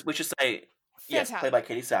is, we should say, yes, played by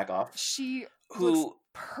Katie Sackhoff. She looks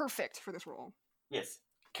perfect for this role. Yes.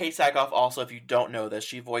 Katie Sackhoff also, if you don't know this,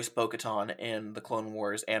 she voiced Bo-Katan in the Clone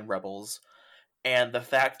Wars and Rebels. And the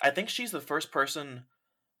fact, I think she's the first person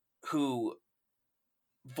who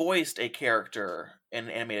voiced a character in an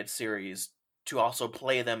animated series to also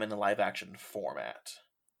play them in a live-action format.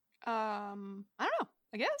 I don't know.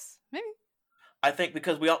 I guess maybe. I think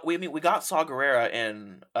because we got Saw Gerrera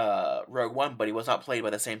in Rogue One, but he was not played by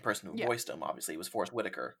the same person who voiced him. Obviously, it was Forrest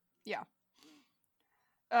Whitaker. Yeah.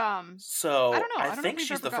 So I don't know. I think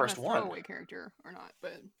she's the first one. Throwaway character or not,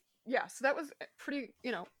 but yeah. So that was pretty,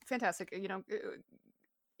 fantastic.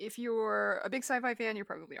 If you're a big sci-fi fan, you're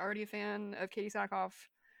probably already a fan of Katie Sackhoff,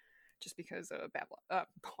 just because of Babylon.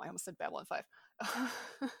 I almost said Babylon 5.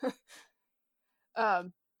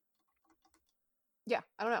 Yeah,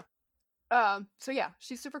 I don't know. So yeah,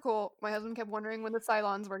 she's super cool. My husband kept wondering when the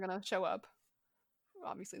Cylons were gonna show up.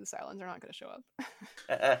 Obviously, the Cylons are not gonna show up.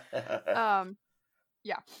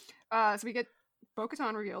 Yeah. So we get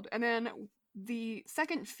Bo-Katan revealed, and then the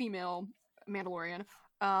second female Mandalorian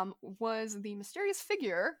was the mysterious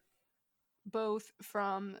figure, both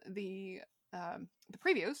from the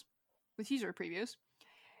previews, the teaser previews,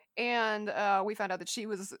 and we found out that she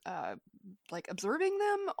was observing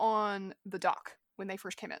them on the dock when they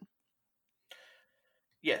first came in.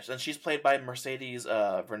 Yes, and she's played by Mercedes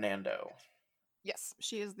Vernando. Yes,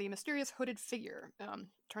 she is the mysterious hooded figure.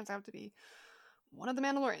 Turns out to be one of the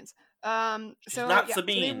Mandalorians. She's not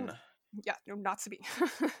Sabine. Not Sabine.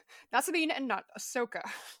 Not Sabine and not Ahsoka.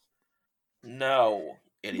 No,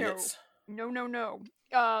 idiots. No.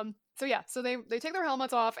 So they take their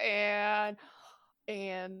helmets off, and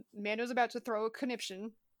and Mando's about to throw a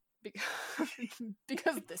conniption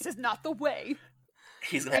because this is not the way.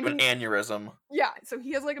 He's gonna have an aneurysm. Yeah, so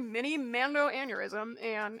he has like a mini Mando aneurysm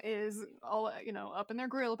and is all, up in their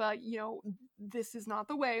grill about, this is not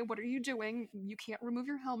the way. What are you doing? You can't remove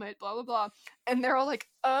your helmet, blah, blah, blah. And they're all like,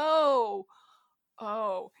 oh,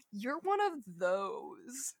 you're one of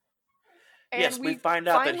those. And yes, we find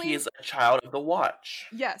out that he's a child of the Watch.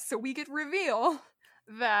 Yes, so we get reveal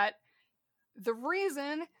that the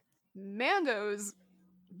reason Mando's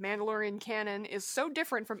Mandalorian canon is so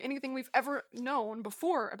different from anything we've ever known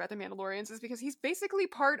before about the Mandalorians is because he's basically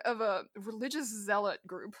part of a religious zealot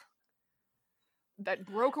group that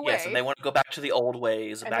broke away. Yes, and they want to go back to the old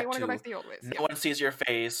ways. And they want to go back to the old ways. No one sees your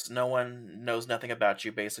face. No one knows nothing about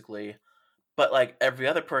you, basically. But like every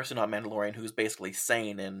other person on Mandalorian who's basically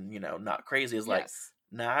sane and not crazy is like,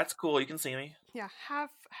 nah, it's cool. You can see me. Yeah, have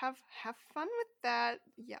fun with that.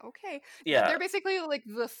 Yeah, okay. Yeah, they're basically like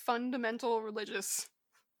the fundamental religious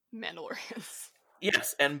Mandalorians.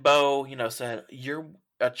 Yes, and Bo, said, you're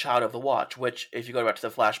a child of the Watch, which, if you go back to the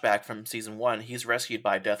flashback from season 1, he's rescued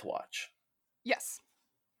by Death Watch. Yes.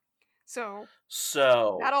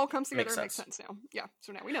 So that all comes together and makes sense now. Yeah,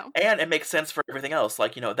 so now we know. And it makes sense for everything else.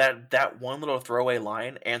 Like, that one little throwaway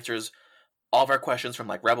line answers all of our questions from,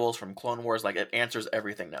 like, Rebels, from Clone Wars. Like, it answers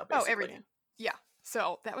everything now, basically. Oh, everything. Yeah.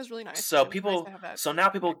 So that was really nice. So now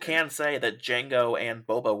people can say that Jango and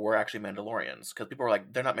Boba were actually Mandalorians, because people were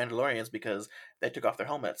like, they're not Mandalorians because they took off their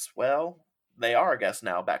helmets. Well, they are, I guess,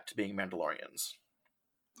 now back to being Mandalorians.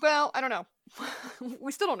 Well, I don't know.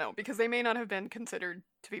 We still don't know, because they may not have been considered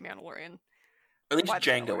to be Mandalorian. At least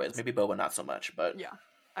Jango is. Maybe Boba not so much, but yeah,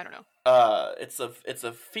 I don't know. It's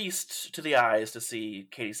a feast to the eyes to see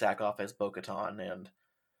Katie Sackhoff as Bo-Katan, and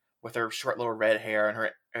with her short little red hair and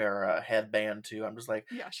her headband too. I'm just like,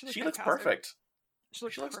 yeah, she looks perfect. She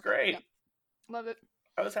looks great. Yeah. Love it.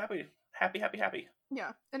 I was happy.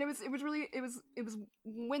 Yeah, and it was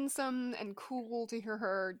winsome and cool to hear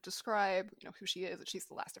her describe, who she is, that she's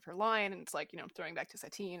the last of her line, and it's like, throwing back to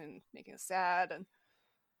Satine and making us sad, and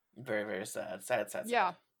very, very sad.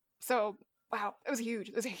 Yeah. So wow, it was huge.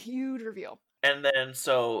 It was a huge reveal. And then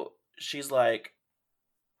so she's like,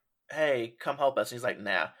 "Hey, come help us." And he's like,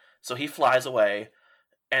 "Nah." So he flies away,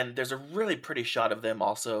 and there's a really pretty shot of them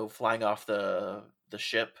also flying off the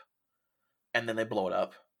ship, and then they blow it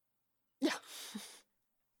up. Yeah.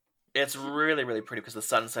 It's really, really pretty because the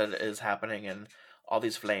sunset is happening and all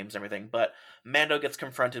these flames and everything. But Mando gets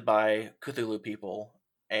confronted by Cthulhu people,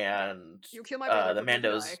 and you kill my brother, the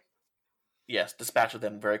Mandos, yes, dispatch of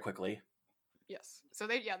them very quickly. Yes. So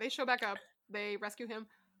they show back up. They rescue him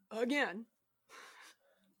again.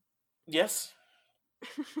 Yes.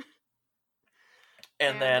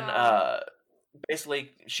 and then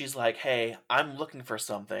basically she's like, "Hey, I'm looking for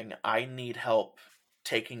something. I need help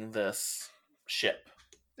taking this ship.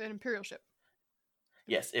 An Imperial ship.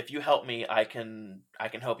 Yes, if you help me, I can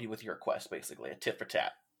help you with your quest, basically. A tit for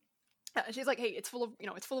tat." She's like, "Hey, it's full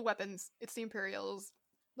of weapons. It's the Imperials.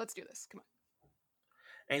 Let's do this. Come on."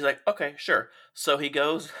 And he's like, "Okay, sure." So he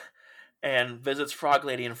goes and visits Frog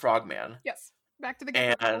Lady and Frogman. Yes. Back to the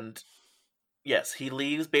game. And yes, he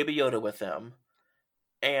leaves Baby Yoda with them.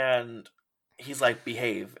 And he's like,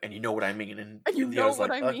 "Behave," and you know what I mean. And you know what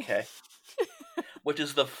like, I mean. Okay. Which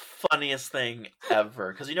is the funniest thing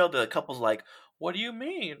ever. Because the couple's like, "What do you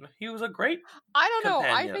mean? He was a great I don't know.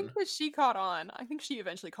 companion." I think that she caught on. I think she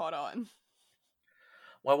eventually caught on.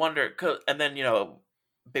 Well, I wonder. And then,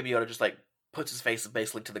 Baby Yoda just like puts his face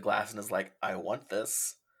basically to the glass and is like, "I want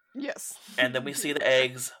this." Yes. And then we see the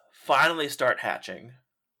eggs finally start hatching.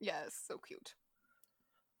 Yes, so cute.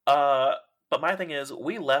 But my thing is,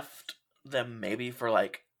 we left them maybe for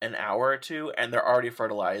like an hour or two, and they're already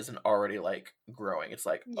fertilized and already like growing. It's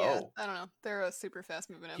like, yeah, oh, I don't know. They're a super fast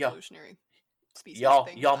moving evolutionary species.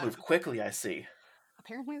 Y'all move quickly, I see.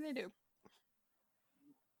 Apparently they do.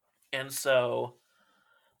 And so,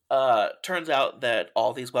 turns out that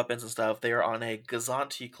all these weapons and stuff, they are on a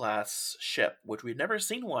Gazanti class ship, which we've never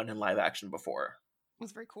seen one in live action before. It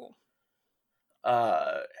was very cool.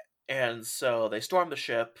 And so they storm the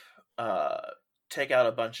ship, take out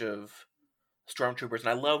a bunch of stormtroopers, and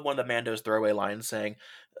I love one of the Mando's throwaway lines saying,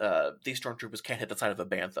 "These stormtroopers can't hit the side of a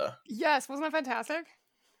bantha." Yes, wasn't that fantastic?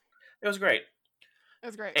 It was great. It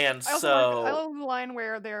was great. And I love the line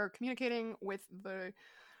where they're communicating with the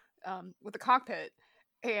cockpit,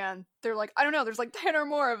 and they're like, "I don't know, there's like 10 or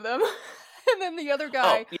more of them." And then the other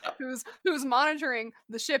guy who's monitoring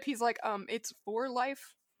the ship, he's like, "It's 4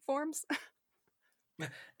 life forms."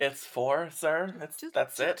 It's 4, sir.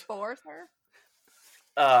 That's it. 4, sir.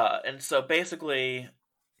 And so basically,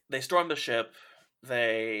 they storm the ship.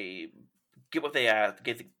 They get what they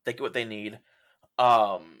get what they need.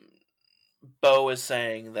 Bo is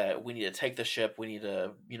saying that we need to take the ship. We need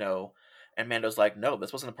to, and Mando's like, no,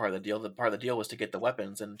 this wasn't a part of the deal. The part of the deal was to get the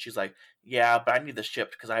weapons. And she's like, yeah, but I need the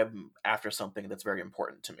ship because I'm after something that's very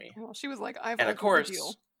important to me. Well, she was like, I've and of course, the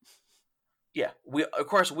deal. Yeah, we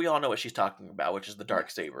all know what she's talking about, which is the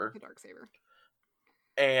Darksaber. The Darksaber.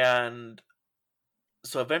 And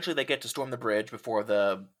so eventually they get to storm the bridge before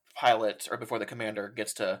the pilot or before the commander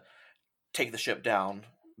gets to take the ship down,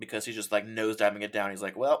 because he's just like nosediving it down. He's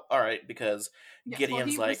like, well, all right, because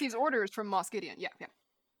Gideon's he receives orders from Moff Gideon.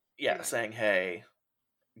 Yeah, saying, hey,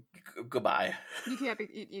 goodbye. You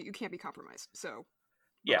can't be compromised. So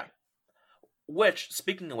yeah. Which,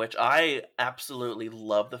 speaking of which, I absolutely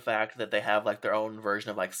love the fact that they have like their own version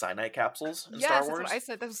of like cyanide capsules in Star Wars. That's what I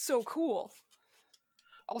said. That was so cool.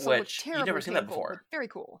 Also, which you've never seen that before. Very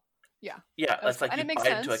cool. Yeah. Yeah, that's like you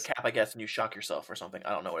bite into a cap, I guess, and you shock yourself or something.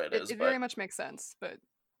 I don't know what it is. It very much makes sense, but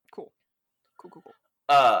cool. Cool.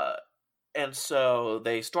 And so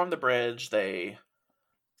they storm the bridge. They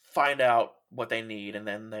find out what they need, and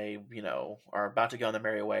then they, are about to go on their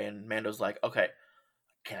merry way. And Mando's like, "Okay,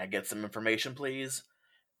 can I get some information, please?"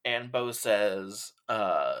 And Bo says,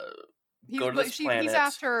 "Go to this planet." He's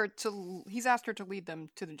asked her to lead them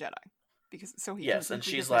to the Jedi, because so he can and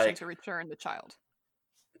she's like like to return the child.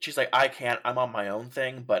 She's like, "I can't. I'm on my own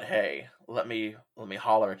thing, but hey, let me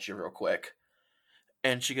holler at you real quick."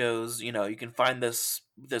 And she goes, you can find this.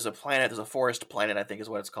 There's a planet. There's a forest planet, I think is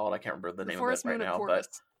what it's called. I can't remember the name of it right now, but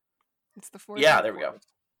it's the forest. Yeah, there we go.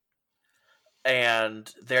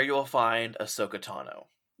 And there you will find Ahsoka Tano.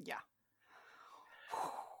 Yeah.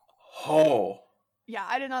 Oh. Yeah,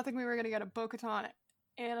 I did not think we were gonna get a Bo-Katan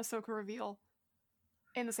and Ahsoka reveal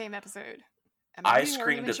in the same episode. I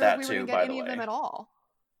screamed at that too. By the way, any of them at all.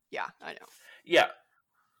 Yeah, I know. Yeah,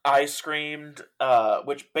 I screamed,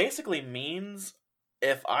 which basically means,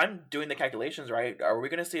 if I'm doing the calculations right, are we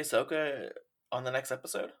going to see Ahsoka on the next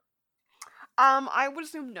episode? I would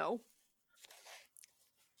assume no.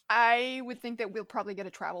 I would think that we'll probably get a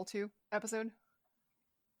Travel 2 episode.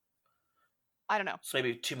 I don't know. So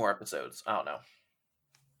maybe 2 more episodes. I don't know.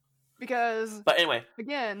 But anyway,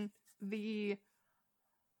 again, the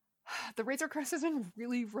Razor Crest is in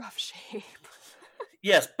really rough shape.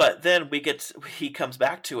 Yes, but then he comes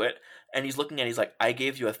back to it, and he's looking at it, he's like, I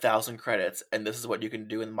gave you 1,000 credits, and this is what you can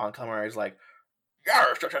do. And Mon Calamari's like,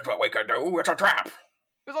 yes, this is what we can do, it's a trap.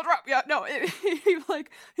 It's a trap, yeah, no,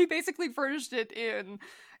 he basically furnished it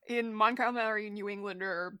in Mon Calamari New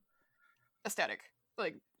Englander aesthetic.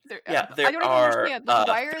 Like, there I don't even understand.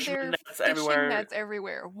 Why are there fishing nets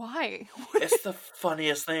everywhere? Why? It's the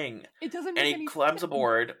funniest thing. It doesn't make any sense. And he climbs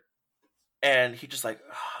aboard, and he's like,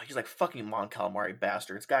 fucking Mon Calamari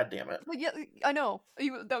bastards, god damn it. Like, yeah, I know.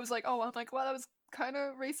 That was like, I'm like, wow, that was kind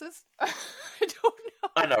of racist. I don't know.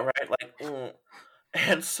 I know, right? Like,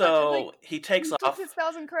 And so he takes off. Took his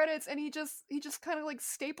 1,000 credits, and he just kind of like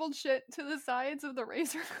stapled shit to the sides of the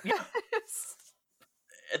Razor Crest. Yeah.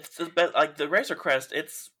 It's like the Razor Crest.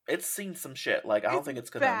 It's seen some shit. Like, I don't think it's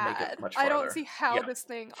gonna make it much farther. I don't see how this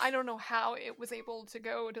thing. I don't know how it was able to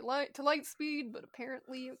go to light speed, but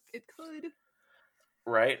apparently it could.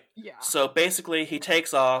 Right? Yeah. So basically, he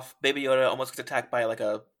takes off. Baby Yoda almost gets attacked by like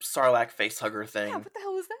a Sarlacc facehugger thing. Yeah, what the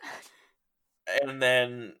hell is that? And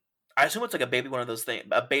then I assume it's like a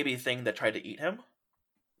baby thing that tried to eat him.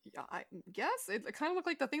 Yeah, I guess it kind of looked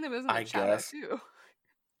like the thing that was in the shadow too.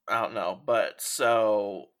 I don't know, but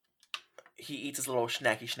so he eats his little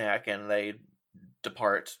snacky snack, and they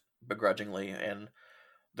depart begrudgingly. And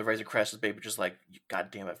the Razor Crest is baby just like, God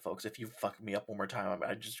damn it, folks! If you fuck me up one more time,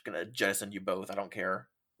 I'm just gonna jettison you both. I don't care.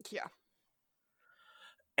 Yeah.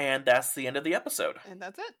 And that's the end of the episode. And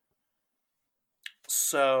that's it.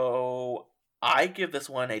 So I give this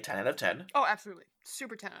one a 10 out of 10. Oh, absolutely,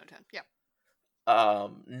 super 10 out of 10. Yeah.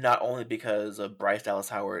 Not only because of Bryce Dallas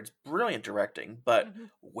Howard's brilliant directing, but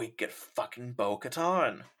we get fucking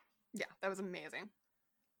Bo-Katan. Yeah, that was amazing.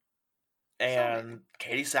 And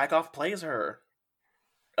Katie Sackhoff plays her.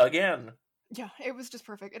 Again. Yeah, it was just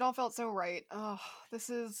perfect. It all felt so right. Oh, this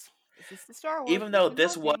is the Star Wars. Even though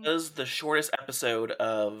this was the shortest episode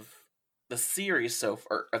of the series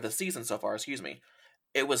or the season so far, excuse me,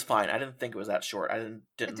 it was fine. I didn't think it was that short. I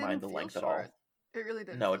didn't mind the length at all. It really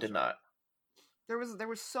didn't. No, it did not. There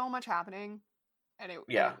was so much happening, and it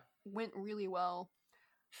went really well.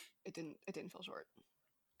 It didn't feel short.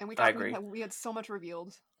 And I agree. We had so much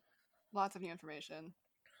revealed, lots of new information.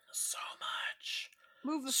 So much.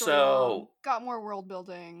 Moved the story along, got more world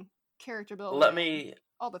building, character building. Let me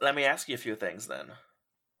ask you a few things then.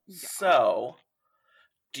 Yeah. So,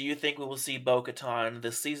 do you think we will see Bo-Katan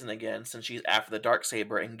this season again, since she's after the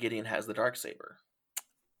Darksaber and Gideon has the Darksaber?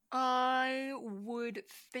 I would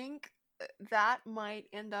think that might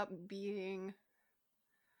end up being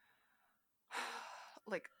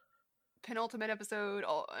like penultimate episode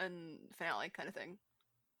and finale kind of thing.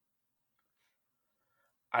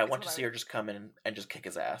 I want to see her just come in and just kick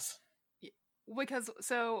his ass. Because,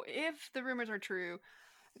 so, if the rumors are true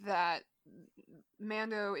that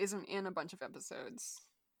Mando isn't in a bunch of episodes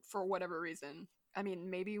for whatever reason, I mean,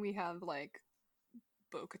 maybe we have, like,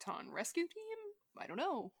 Bo-Katan rescue team? I don't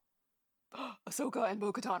know. Ahsoka and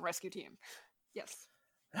Bo-Katan rescue team. Yes.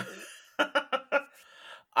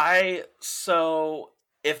 So,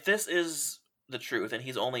 if this is the truth and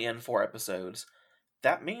he's only in 4 episodes,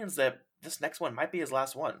 that means that this next one might be his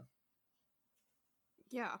last one.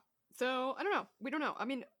 Yeah. So, I don't know. We don't know. I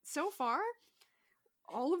mean, so far,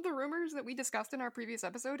 all of the rumors that we discussed in our previous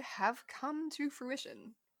episode have come to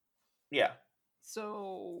fruition. Yeah.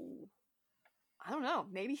 So, I don't know.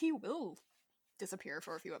 Maybe he will disappear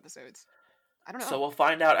for a few episodes. I don't know. So we'll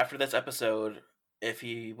find out after this episode if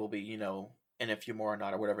he will be, in a few more or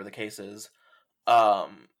not, or whatever the case is.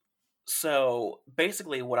 So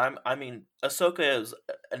basically Ahsoka is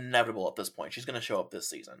inevitable at this point. She's going to show up this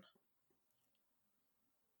season.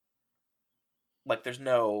 Like, there's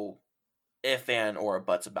no if, and, or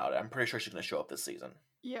buts about it. I'm pretty sure she's going to show up this season.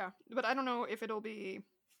 Yeah, but I don't know if it'll be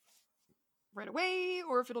right away,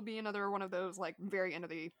 or if it'll be another one of those, like, very end of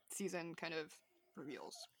the season kind of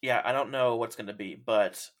reveals. Yeah, I don't know what's going to be,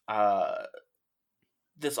 but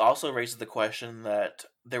this also raises the question that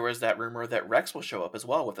there was that rumor that Rex will show up as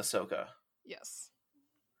well with Ahsoka. Yes.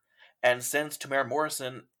 And since Tamara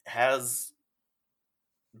Morrison has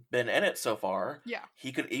been in it so far, yeah,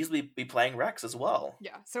 he could easily be playing Rex as well.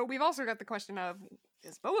 Yeah, so we've also got the question of,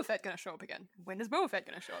 is Boba Fett going to show up again? When is Boba Fett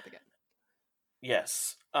going to show up again?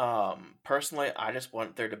 Yes. Personally, I just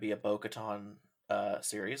want there to be a Bo-Katan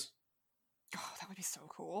series. Oh, that would be so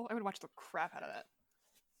cool. I would watch the crap out of that.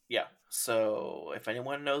 Yeah, so if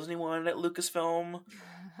anyone knows anyone at Lucasfilm,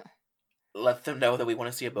 let them know that we want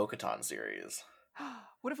to see a Bo-Katan series.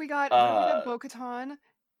 What if we got Bo-Katan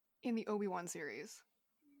in the Obi-Wan series?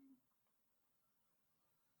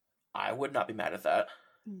 I would not be mad at that.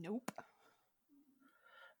 Nope.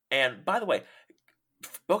 And by the way,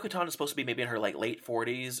 Bo-Katan is supposed to be maybe in her like late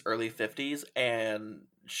 40s, early 50s, and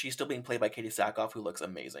she's still being played by Katie Sackhoff, who looks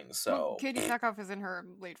amazing. So well, Katie Sackhoff is in her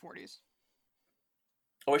late 40s.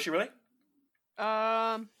 Oh, is she really?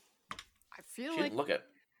 I feel she like didn't look it.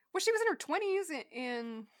 Well, she was in her 20s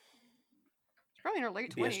in she's probably in her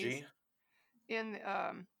late 20s. BSG? In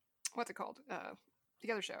what's it called?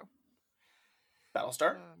 The other show.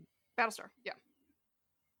 Battlestar? Battlestar, yeah.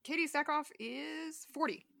 Katie Sackhoff is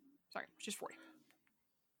 40. Sorry, she's 40.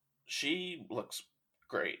 She looks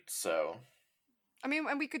great, so... I mean,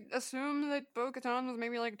 and we could assume that Bo-Katan was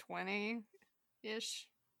maybe like 20-ish.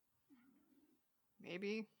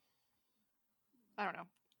 Maybe. I don't know.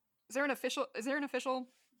 Is there an official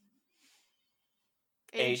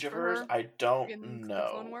age of hers? I don't know.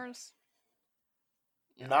 Clone Wars?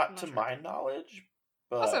 Yeah, not to my knowledge,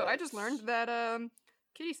 but... Also, I just learned that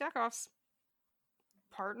Katie Sackhoff's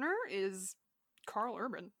partner is Carl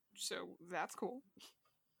Urban, so that's cool.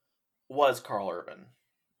 Was Carl Urban.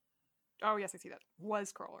 Oh, yes, I see that.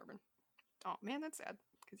 Was Carl Urban. Oh, man, that's sad,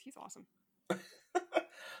 because he's awesome.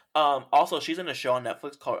 Also, she's in a show on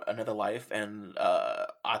Netflix called Another Life, and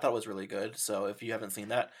I thought it was really good, so if you haven't seen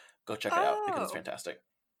that, go check it out, because it's fantastic.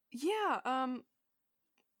 Yeah,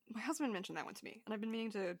 my husband mentioned that one to me, and I've been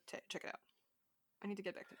meaning to check it out. I need to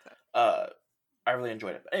get back to that. I really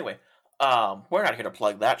enjoyed it. But anyway, we're not here to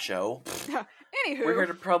plug that show. Anywho.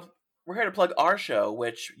 We're here to plug our show,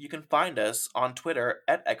 which you can find us on Twitter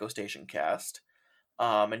at EchoStationCast.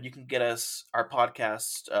 And you can get us, our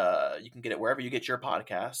podcast, you can get it wherever you get your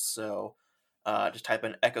podcasts. So just type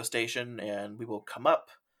in Echo Station and we will come up,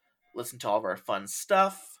 listen to all of our fun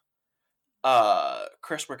stuff.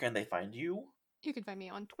 Chris, where can they find you? You can find me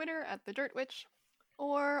on Twitter at The Dirt Witch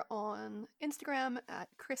or on Instagram at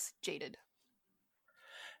Chris Jaded.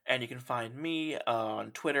 And you can find me on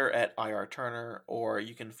Twitter at IR Turner, or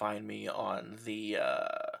you can find me on the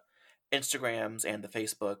Instagrams and the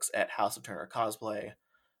Facebooks at House of Turner Cosplay.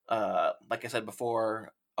 Like I said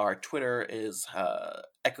before, our Twitter is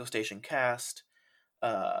Echo Station Cast.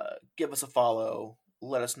 Give us a follow.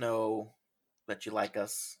 Let us know that you like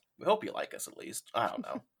us. We hope you like us, at least. I don't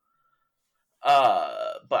know.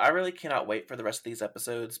 But I really cannot wait for the rest of these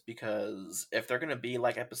episodes, because if they're going to be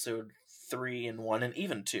like episode 3 and 1 and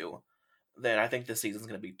even 2, then I think this season's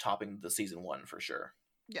going to be topping the season 1 for sure.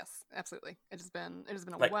 Yes, absolutely. It has been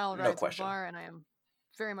a like, wild no ride question. so far, and I am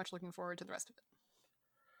very much looking forward to the rest of it.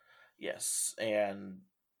 Yes, and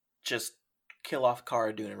just kill off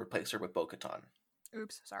Cara Dune and replace her with Bo-Katan.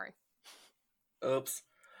 Oops, sorry. Oops.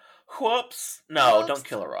 Whoops. No, don't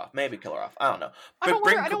kill her off. Maybe kill her off. I don't know. I don't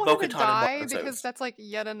want her to die and because that's like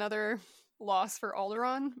yet another loss for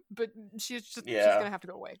Alderaan. But she's gonna have to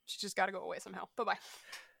go away. She just got to go away somehow. Bye.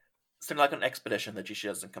 It's like an expedition that she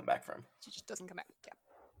doesn't come back from. She just doesn't come back.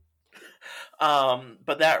 Yeah.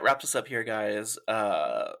 But that wraps us up here, guys.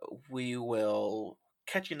 We will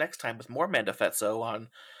catch you next time with more Mandafetso on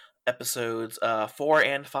episodes 4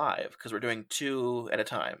 and 5, because we're doing 2 at a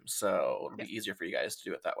time, so it'll be easier for you guys to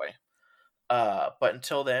do it that way. But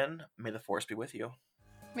until then, may the Force be with you.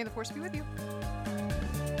 May the Force be with you.